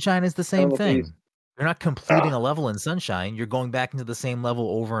Sunshine. Sunshine is the same thing. Piece. You're not completing a level in Sunshine. You're going back into the same level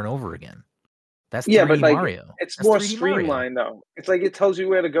over and over again. That's 3D but like, Mario. It's more streamlined though. It's like it tells you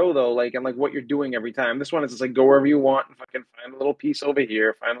where to go though, like and like what you're doing every time. This one is just like go wherever you want and fucking find a little piece over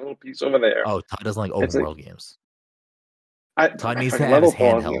here, find a little piece over there. Oh, Todd doesn't like open world games. Todd needs to have his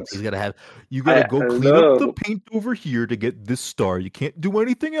handheld. He's gotta have. You gotta go clean up the paint over here to get this star. You can't do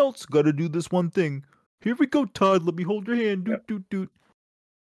anything else. Gotta do this one thing. Here we go, Todd. Let me hold your hand. Doot doot doot.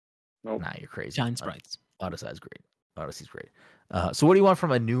 Nope. Nah, you're crazy. Shine sprites. Odyssey's great. Odyssey's great. So what do you want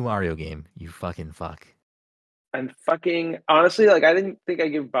from a new Mario game? You fucking fuck. And fucking honestly, like I didn't think I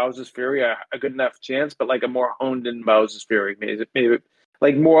give Bowser's Fury a good enough chance, but like a more honed in Bowser's Fury, maybe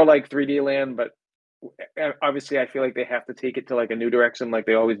like more like 3D Land, but. Obviously, I feel like they have to take it to like a new direction, like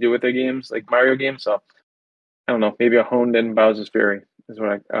they always do with their games, like Mario games. So I don't know, maybe a honed in Bowser's Fury is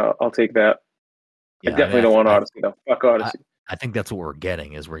what I'll take that. Yeah, I definitely don't want Odyssey though. Fuck Odyssey. I think that's what we're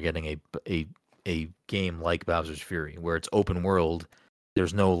getting. Is we're getting a a game like Bowser's Fury, where it's open world.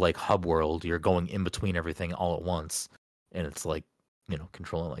 There's no like hub world. You're going in between everything all at once, and it's like, you know,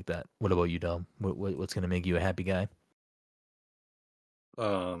 controlling like that. What about you, Dom? What's gonna make you a happy guy? I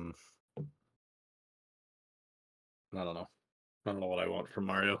don't know. I don't know what I want from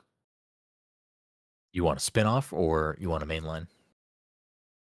Mario. You want a spin-off or you want a mainline?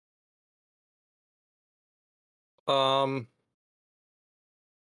 How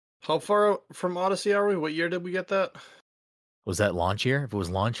far from Odyssey are we? What year did we get that? Was that launch year? If it was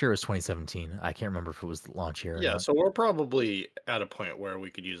launch year, it was 2017. I can't remember if it was launch year or Yeah, not. so we're probably at a point where we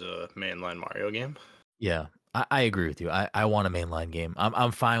could use a mainline Mario game. Yeah, I agree with you. I want a mainline game.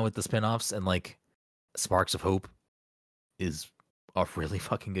 I'm fine with the spin-offs, and like Sparks of Hope is a really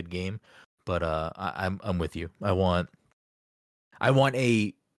fucking good game. But I'm with you. I want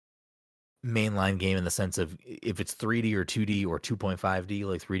a mainline game in the sense of if it's 3D or 2D or 2.5D,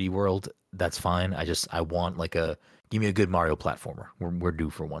 like 3D World, that's fine. I want like give me a good Mario platformer. We're due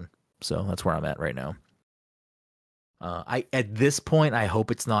for one. So that's where I'm at right now. At this point, I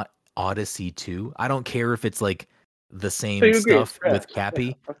hope it's not Odyssey 2. I don't care if it's like the same stuff with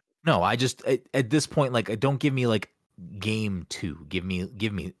Cappy. Yeah. No, I just at this point, like, don't give me like game 2. Give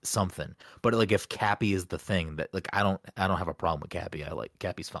me something. But like if Cappy is the thing that like I don't have a problem with Cappy. I like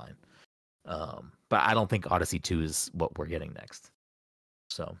Cappy's fine. But I don't think Odyssey 2 is what we're getting next.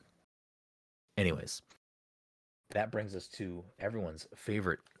 So, anyways, that brings us to everyone's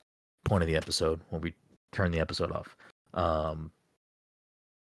favorite point of the episode when we turn the episode off.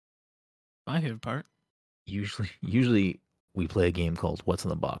 My favorite part. Usually we play a game called What's in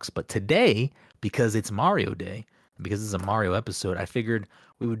the Box, but today, because it's Mario Day, and because it's a Mario episode, I figured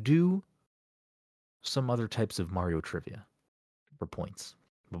we would do some other types of Mario trivia for points.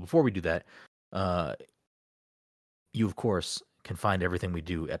 But before we do that, you of course can find everything we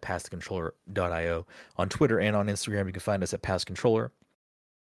do at passthecontroller.io. On Twitter and on Instagram, you can find us at passcontroller.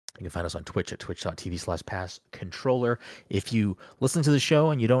 You can find us on Twitch at twitch.tv/passcontroller. If you listen to the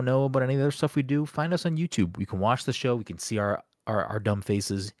show and you don't know about any of the other stuff we do, find us on YouTube. You can watch the show. We can see our dumb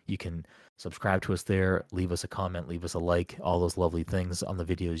faces. You can subscribe to us there. Leave us a comment. Leave us a like. All those lovely things on the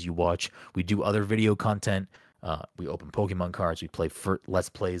videos you watch. We do other video content. We open Pokemon cards. We play Let's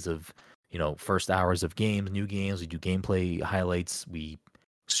Plays of, first hours of games, new games. We do gameplay highlights. We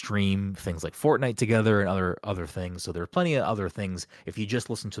stream things like Fortnite together and other things. So there are plenty of other things. If you just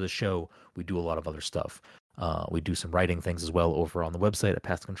listen to the show, we do a lot of other stuff. We do some writing things as well over on the website at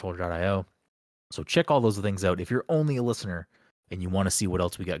passthecontroller.io. So check all those things out. If you're only a listener and you want to see what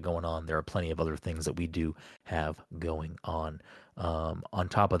else we got going on, there are plenty of other things that we do have going on. On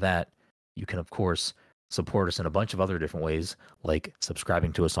top of that, you can, of course, support us in a bunch of other different ways, like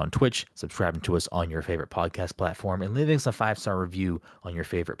subscribing to us on Twitch, subscribing to us on your favorite podcast platform, and leaving us a 5-star review on your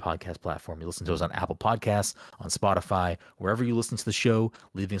favorite podcast platform. You listen to us on Apple Podcasts, on Spotify, wherever you listen to the show.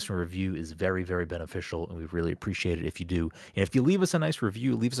 Leaving us a review is very, very beneficial, and we really appreciate it if you do. And if you leave us a nice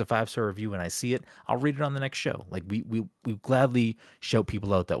review, leave us a 5-star review, and I see it, I'll read it on the next show. Like we gladly shout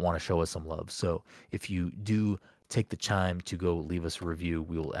people out that want to show us some love. So if you do take the time to go leave us a review,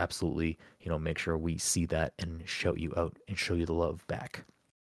 we will absolutely, make sure we see that and shout you out and show you the love back.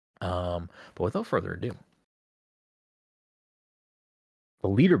 But without further ado, the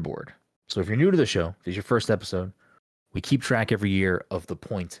leaderboard. So if you're new to the show, if it's your first episode, we keep track every year of the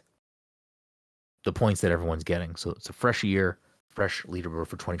points that everyone's getting. So it's a fresh year, fresh leaderboard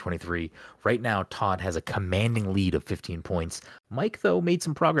for 2023. Right now, Todd has a commanding lead of 15 points. Mike, though, made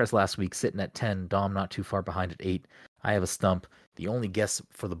some progress last week, sitting at 10. Dom not too far behind at 8. I have a stump. The only guess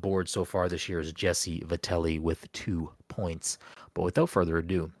for the board so far this year is Jesse Vitelli with 2 points. But without further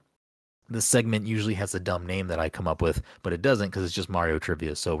ado, this segment usually has a dumb name that I come up with, but it doesn't because it's just Mario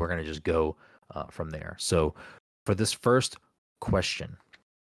trivia. So we're going to just go from there. So for this first question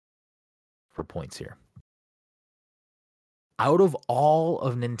for points here, out of all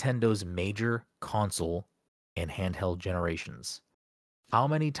of Nintendo's major console and handheld generations, how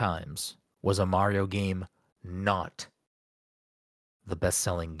many times was a Mario game not the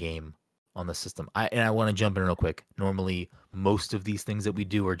best-selling game on the system? I want to jump in real quick. Normally, most of these things that we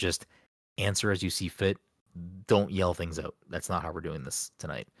do are just answer as you see fit. Don't yell things out. That's not how we're doing this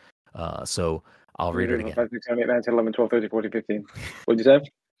tonight. So I'll read it again. 5, 6, 7, 8, 9, 10, 11, 12, 13, 14, 15. What did you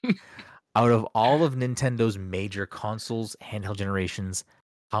say? Out of all of Nintendo's major consoles, handheld generations,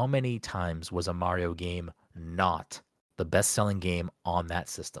 how many times was a Mario game not the best-selling game on that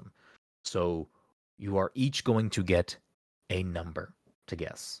system? So you are each going to get a number to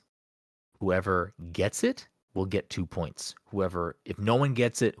guess. Whoever gets it will get 2 points. If no one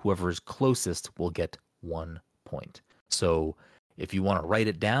gets it, whoever is closest will get 1 point. So If you want to write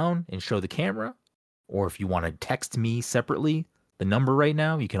it down and show the camera, or if you want to text me separately the number right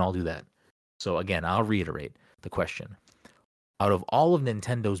now, you can all do that. So again, I'll reiterate the question. Out of all of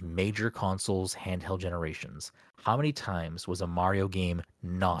Nintendo's major consoles handheld generations, how many times was a Mario game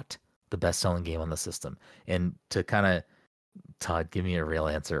not the best-selling game on the system? And to kind of, Todd, give me a real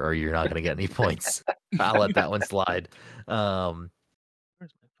answer or you're not going to get any points. I'll let that one slide. Where's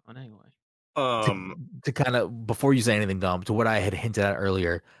my phone anyway? To kind of, before you say anything, Dom, to what I had hinted at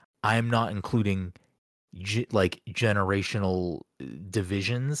earlier, I'm not including like generational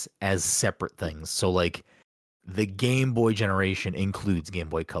divisions as separate things. So like the Game Boy generation includes Game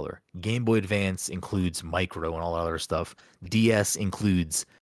Boy Color. Game Boy Advance includes Micro and all that other stuff. DS includes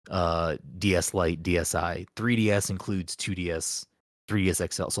DS Lite, DSi. 3DS includes 2DS,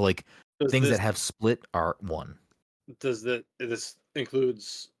 3DS XL. So like things that have split are one. Does this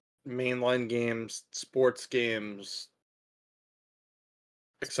includes mainline games, sports games,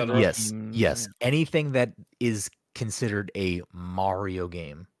 etc.? Yes. Yes. Yeah. Anything that is considered a Mario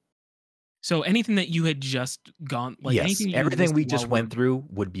game. So anything that you had just gone, like yes, everything we just went through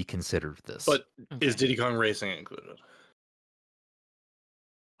would be considered this. But is Diddy Kong Racing included?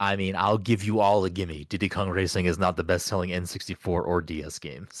 I mean, I'll give you all a gimme. Diddy Kong Racing is not the best-selling N64 or DS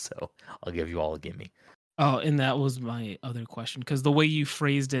game, so I'll give you all a gimme. Oh, and that was my other question, because the way you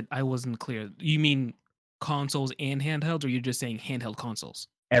phrased it, I wasn't clear. You mean consoles and handhelds, or you're just saying handheld consoles?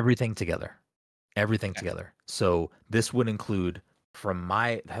 Everything together. Everything together. So this would include, from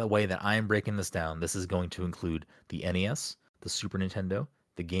the way that I'm breaking this down, this is going to include the NES, the Super Nintendo,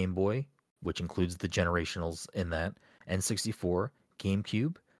 the Game Boy, which includes the generationals in that, N64,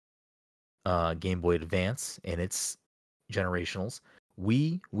 GameCube, Game Boy Advance and its generationals,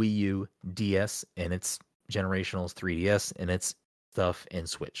 Wii, Wii U, DS and its generationals, 3DS and its stuff, and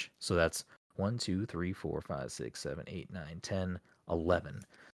Switch. So that's 1, 2, 3, 4, 5, 6, 7, 8, 9, 10, 11.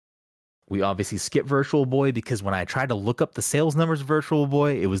 We obviously skip Virtual Boy because when I tried to look up the sales numbers of Virtual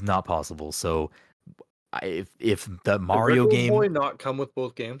Boy, it was not possible. So if the Mario game... Virtual Boy not come with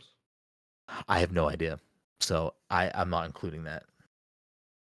both games? I have no idea. So I'm not including that.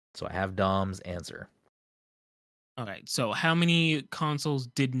 So I have Dom's answer. All right. So how many consoles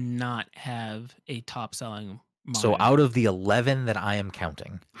did not have a top-selling Mario? So out of the 11 that I am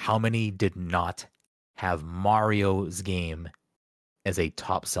counting, how many did not have Mario's game as a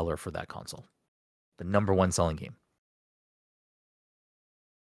top seller for that console? The number one selling game.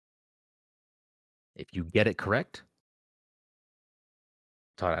 If you get it correct,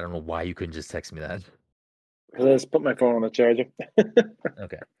 Todd, I don't know why you couldn't just text me that. Let's put my phone on the charger.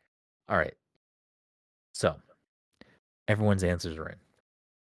 Okay. All right. So, everyone's answers are in.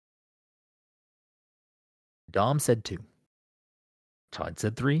 Dom said 2. Todd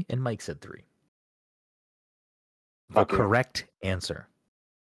said 3, and Mike said 3. The correct answer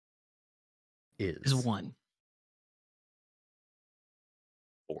is 1.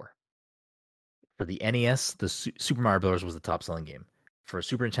 4. For the NES, the Super Mario Bros. Was the top-selling game. For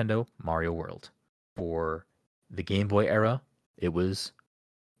Super Nintendo, Mario World. For the Game Boy era, it was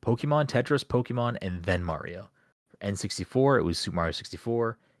Pokemon, Tetris, Pokemon, and then Mario. For N64, it was Super Mario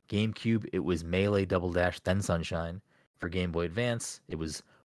 64. GameCube, it was Melee, Double Dash, then Sunshine. For Game Boy Advance, it was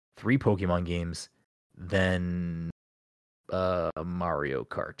 3 Pokemon games, then Mario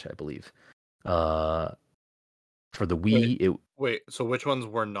Kart, I believe. For the Wii, Wait, so which ones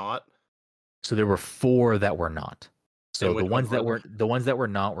were not? So there were 4 that were not. So the ones that were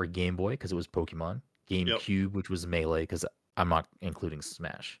not were Game Boy because it was Pokemon, GameCube, which was Melee because I'm not including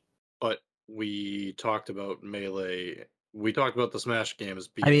Smash. But we talked about Melee. We talked about the Smash games.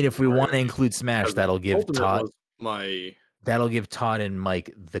 I mean, if we want to include Smash, that'll give Todd that'll give Todd and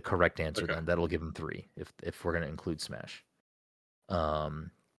Mike the correct answer. Okay. Then that'll give them 3 if we're gonna include Smash. So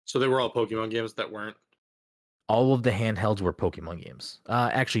they were all Pokemon games that weren't. All of the handhelds were Pokemon games.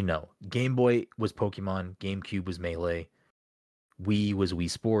 Actually, no. Game Boy was Pokemon. GameCube was Melee. Wii was Wii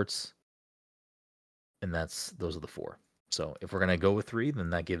Sports. And those are the 4. So if we're going to go with 3, then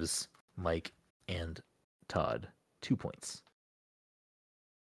that gives Mike and Todd 2 points.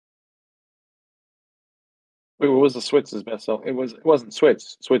 Wait, what was the Switch's best selling? It wasn't Switch.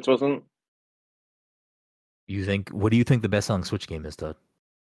 Switch wasn't. What do you think the best selling Switch game is, Todd?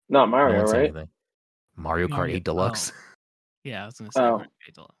 Not Mario, right? Anything. Mario Kart 8 Deluxe. Oh. Yeah, I was going to say Mario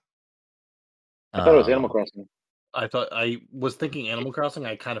 8 Deluxe. I thought it was Animal Crossing. I was thinking Animal Crossing.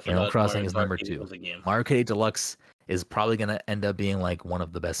 I kind of forgot. Animal Crossing is number 2. Mario Kart 8 Deluxe is probably going to end up being like one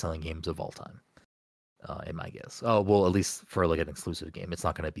of the best-selling games of all time, in my guess. Oh, well, at least for like an exclusive game. It's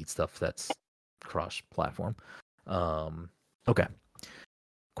not going to beat stuff that's cross-platform. Okay.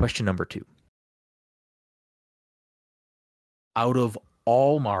 Question number 2. out of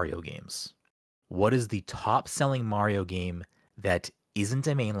all Mario games, what is the top-selling Mario game that isn't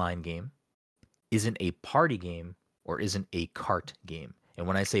a mainline game, isn't a party game, or isn't a kart game? And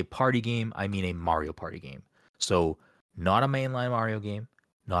when I say party game, I mean a Mario Party game. So not a mainline Mario game,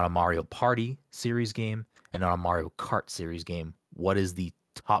 not a Mario Party series game, and not a Mario Kart series game. What is the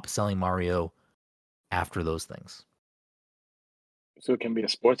top-selling Mario after those things? So it can be a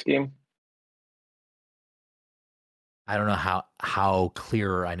sports game? I don't know how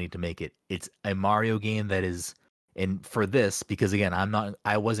clearer I need to make it. It's a Mario game that is, and for this, because again,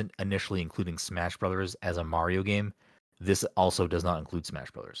 I wasn't initially including Smash Brothers as a Mario game. This also does not include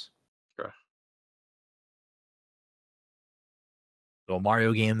Smash Brothers. Sure. So a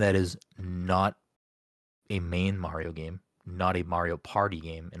Mario game that is not a main Mario game, not a Mario Party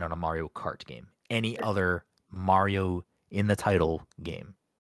game, and not a Mario Kart game. Any other Mario in the title game.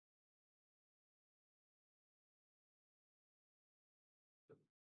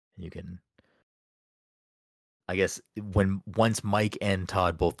 You can, I guess, once Mike and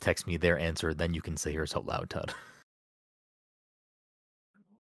Todd both text me their answer, then you can say yours out loud, Todd.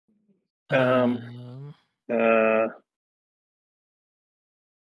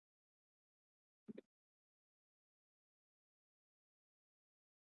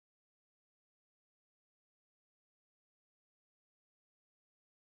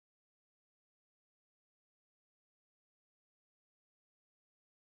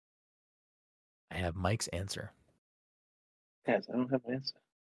 I have Mike's answer. Yes, I don't have an answer.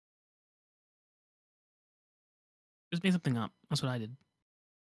 Just made something up. That's what I did.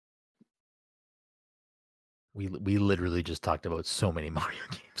 We literally just talked about so many Mario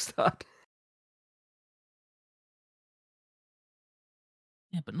games, Todd.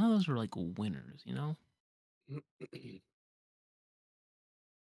 Yeah, but none of those were like winners, you know?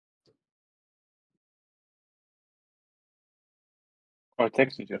 I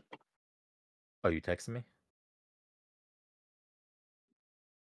texted you. Oh, you texted me?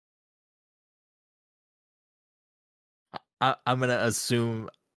 I'm going to assume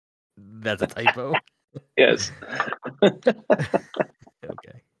that's a typo. Yes. Okay.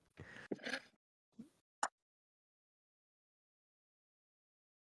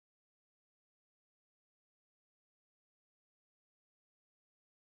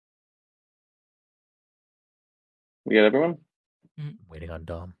 We got everyone? Waiting on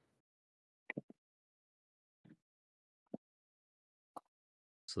Dom.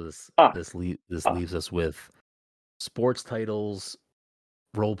 So this leaves us with sports titles,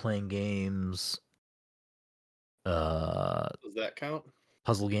 role-playing games, does that count?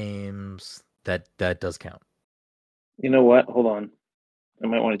 Puzzle games. That does count. You know what? Hold on. I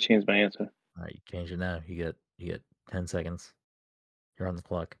might want to change my answer. All right, you change it now. You get 10 seconds. You're on the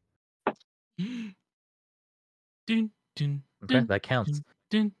clock. Dun, dun, Okay, dun, that counts.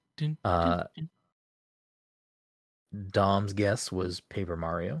 dun, dun, dun, dun. Dom's guess was Paper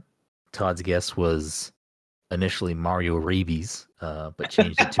Mario. Todd's guess was initially Mario Rabies, but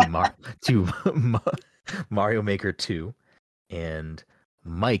changed it to Mario Maker 2. And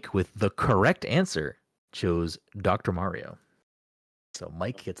Mike, with the correct answer, chose Dr. Mario. So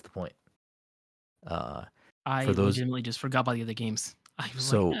Mike gets the point. I legitimately just forgot about the other games. I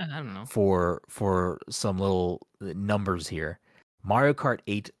was like, I don't know. For some little numbers here, Mario Kart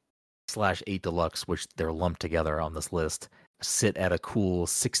 8/8 Deluxe, which they're lumped together on this list, sit at a cool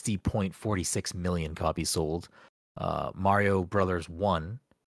 60.46 million copies sold. Mario Brothers 1,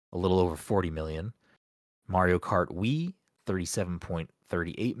 a little over 40 million. Mario Kart Wii,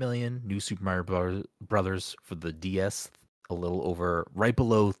 37.38 million. New Super Mario Brothers for the DS, a little over, right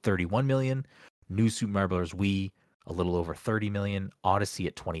below 31 million. New Super Mario Brothers Wii, a little over 30 million. Odyssey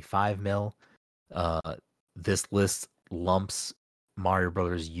at 25 mil. This list lumps Mario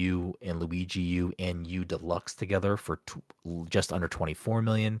Brothers U and Luigi U and U Deluxe together for just under 24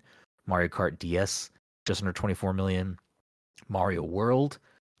 million. Mario Kart DS, just under 24 million. Mario World,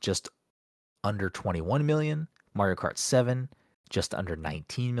 just under 21 million. Mario Kart 7, just under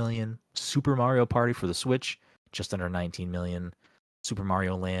 19 million. Super Mario Party for the Switch, just under 19 million. Super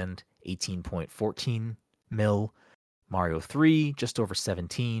Mario Land, 18.14 mil. Mario 3, just over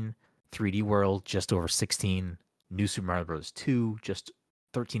 17. 3D World, just over 16. New Super Mario Bros. 2, just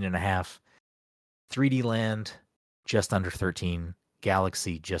 13.5. 3D Land, just under 13.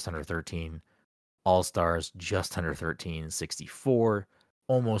 Galaxy, just under 13. All Stars, just under 13. 64,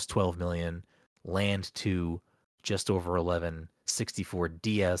 almost 12 million. Land 2, just over 11. 64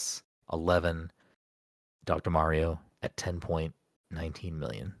 DS, 11. Dr. Mario at 10.19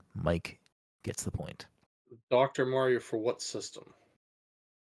 million. Mike gets the point. Dr. Mario for what system?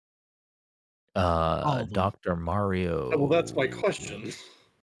 Dr. Mario. Well, that's my question.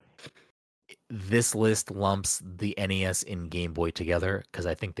 This list lumps the NES and Game Boy together because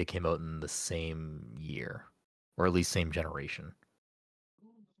I think they came out in the same year, or at least same generation.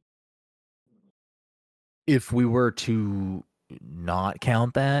 If we were to not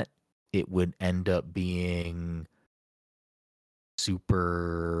count that, it would end up being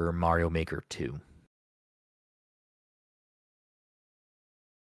Super Mario Maker 2.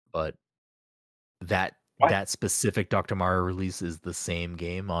 But that specific Dr. Mario release is the same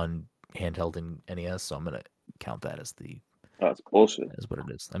game on handheld and NES, so I'm gonna count that as the. That's bullshit. Is what it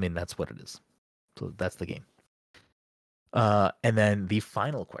is. I mean, that's what it is. So that's the game. And then the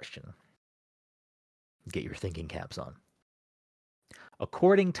final question. Get your thinking caps on.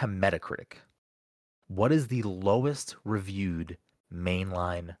 According to Metacritic, what is the lowest reviewed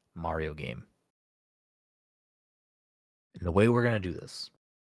mainline Mario game? And the way we're going to do this,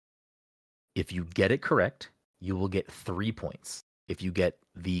 if you get it correct, you will get 3 points. If you get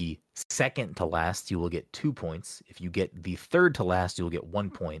the second to last, you will get 2 points. If you get the third to last, you'll get 1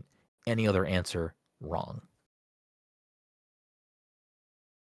 point. Any other answer, wrong.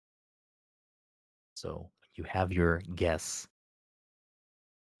 So you have your guess.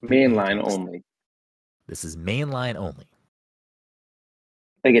 Mainline only. This is mainline only.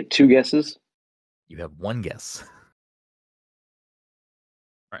 I get 2 guesses. You have 1 guess.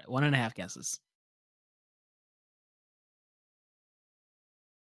 All right, 1.5 guesses.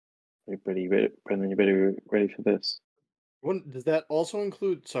 Brendan, you better be ready for this. Does that also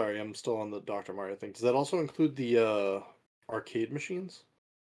include? Sorry, I'm still on the Dr. Mario thing. Does that also include the arcade machines?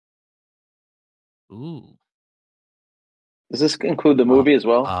 Ooh. Does this include the movie as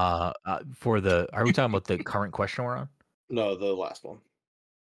well? Are we talking about the current question we're on? No, the last one.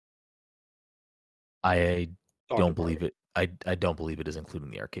 I don't believe it. I don't believe it is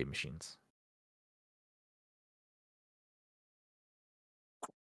including the arcade machines.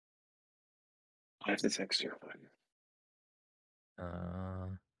 I have to text you.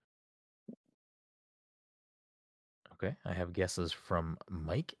 Okay, I have guesses from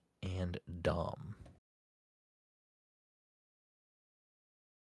Mike and Dom.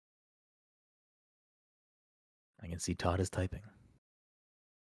 I can see Todd is typing.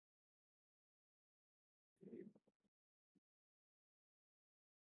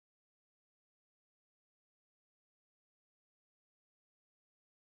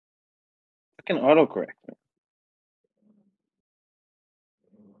 Fucking autocorrect.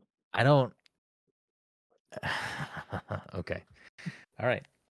 I don't. Okay. All right.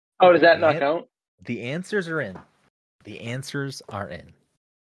 Oh, does that not count? The answers are in. The answers are in.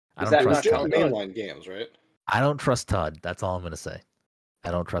 I don't trust Todd. Mainline games, right? I don't trust Todd. That's all I'm going to say.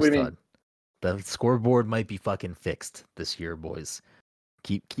 I don't trust Todd. The scoreboard might be fucking fixed this year, boys.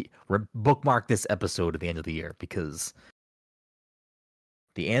 Bookmark this episode at the end of the year because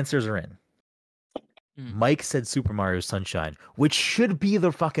the answers are in. Mike said Super Mario Sunshine, which should be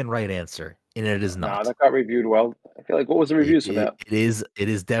the fucking right answer, and it is not. Nah, that got reviewed well. I feel like, what was the reviews for that? It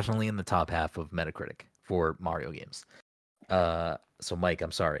is definitely in the top half of Metacritic for Mario games. So Mike,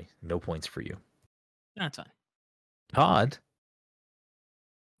 I'm sorry, no points for you. That's fine. Todd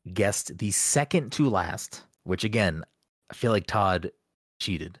guessed the second to last, which again, I feel like Todd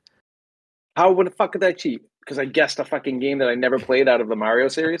cheated. How the fuck could I cheat? Because I guessed a fucking game that I never played out of the Mario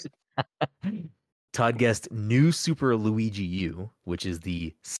series? Todd guessed New Super Luigi U, which is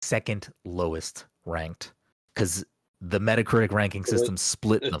the second lowest ranked, because the Metacritic ranking system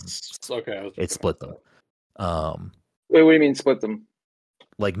split them. Okay, it split them. Wait, what do you mean split them?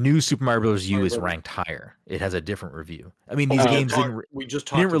 Like New Super Mario Bros. U is ranked higher. It has a different review. I mean, these games we just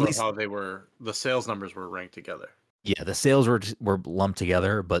talked about how the sales numbers were ranked together. Yeah, the sales were lumped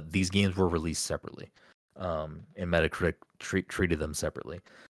together, but these games were released separately. And Metacritic treated them separately.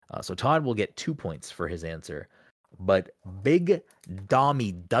 So Todd will get 2 points for his answer. But Big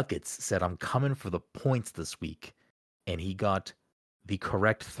Dommy Ducats said, I'm coming for the points this week. And he got the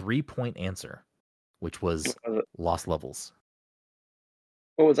correct 3-point answer, which was Lost Levels.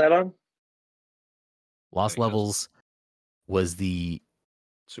 What was that on? Lost Levels was it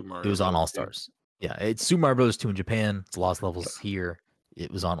was on All Stars. Yeah, it's Super Mario Bros. 2 in Japan. It's Lost Levels here.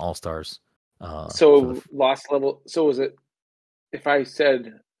 It was on All Stars. Lost Level. So was it, if I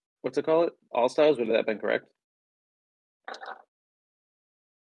said, what's it called? All Stars, would that have been correct? If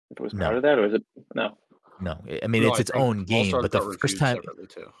it was part of that, or is it? No. No, I mean it's its own game. But the first time,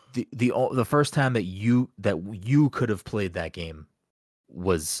 the first time that you could have played that game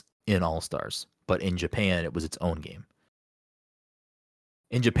was in All Stars, but in Japan it was its own game.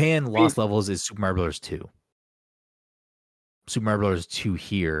 In Japan, Lost Levels is Super Mario Bros. 2. Super Mario Bros. 2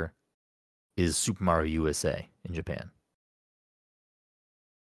 here is Super Mario USA in Japan.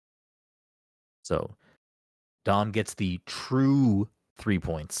 So Dom gets the true 3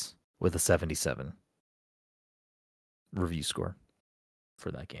 points with a 77 review score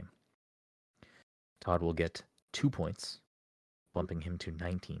for that game. Todd will get 2 points, bumping him to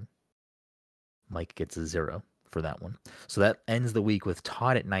 19. Mike gets a 0 for that one. So that ends the week with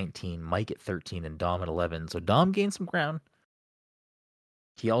Todd at 19, Mike at 13, and Dom at 11. So Dom gained some ground.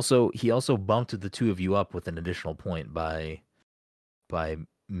 He also bumped the two of you up with an additional point by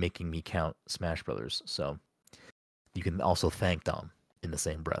making me count Smash Brothers. So you can also thank Dom in the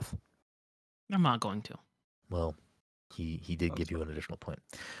same breath. I'm not going to. Well, he did give you an additional point.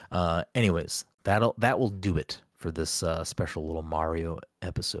 Anyways, that will do it for this special little Mario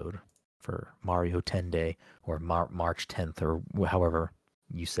episode for Mario 10 Day or March 10th or however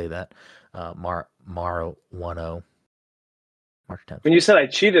you say that. Mario 10. March 10th. When you said I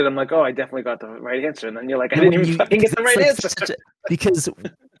cheated, I'm like, oh, I definitely got the right answer. And then you're like, I didn't even fucking get the right answer. Because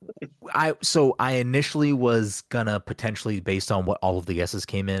I initially was gonna potentially, based on what all of the guesses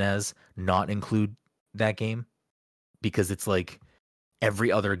came in as, not include that game. Because it's like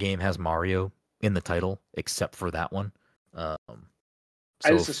every other game has Mario in the title except for that one. I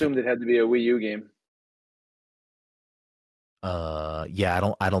just assumed it had to be a Wii U game.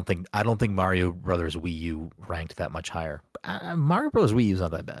 Yeah, I don't think Mario Brothers Wii U ranked that much higher. Mario Brothers Wii U is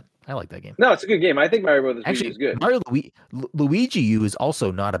not that bad. I like that game. No, it's a good game. I think Mario Brothers Wii U is good. Mario Luigi U is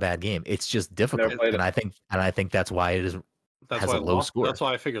also not a bad game. It's just difficult, and I think that's why it has a low score. That's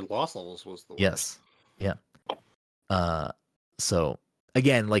why I figured Lost Levels was the worst. Yes, yeah. So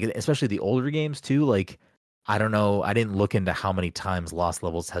again, like especially the older games too. Like I don't know. I didn't look into how many times Lost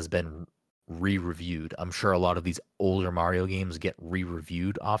Levels has been re-reviewed. I'm sure a lot of these older Mario games get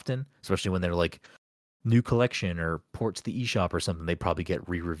re-reviewed often, especially when they're like new collection or ports to the eShop or something. They probably get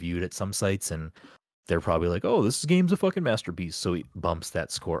re-reviewed at some sites, and they're probably like, "Oh, this game's a fucking masterpiece," so it bumps that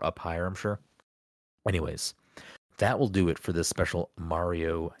score up higher, I'm sure. Anyways, that will do it for this special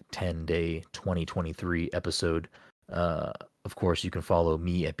Mario 10 Day 2023 episode. Of course, you can follow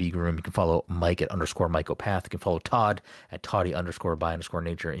me at BGroom. You can follow Mike at _MikeOpath. You can follow Todd at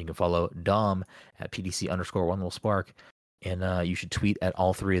Toddy_by_nature. And you can follow Dom at PDC_OneLittleSpark. And you should tweet at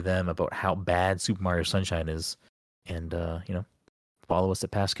all three of them about how bad Super Mario Sunshine is. And, follow us at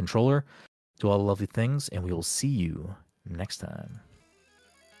Pass Controller. Do all the lovely things. And we will see you next time.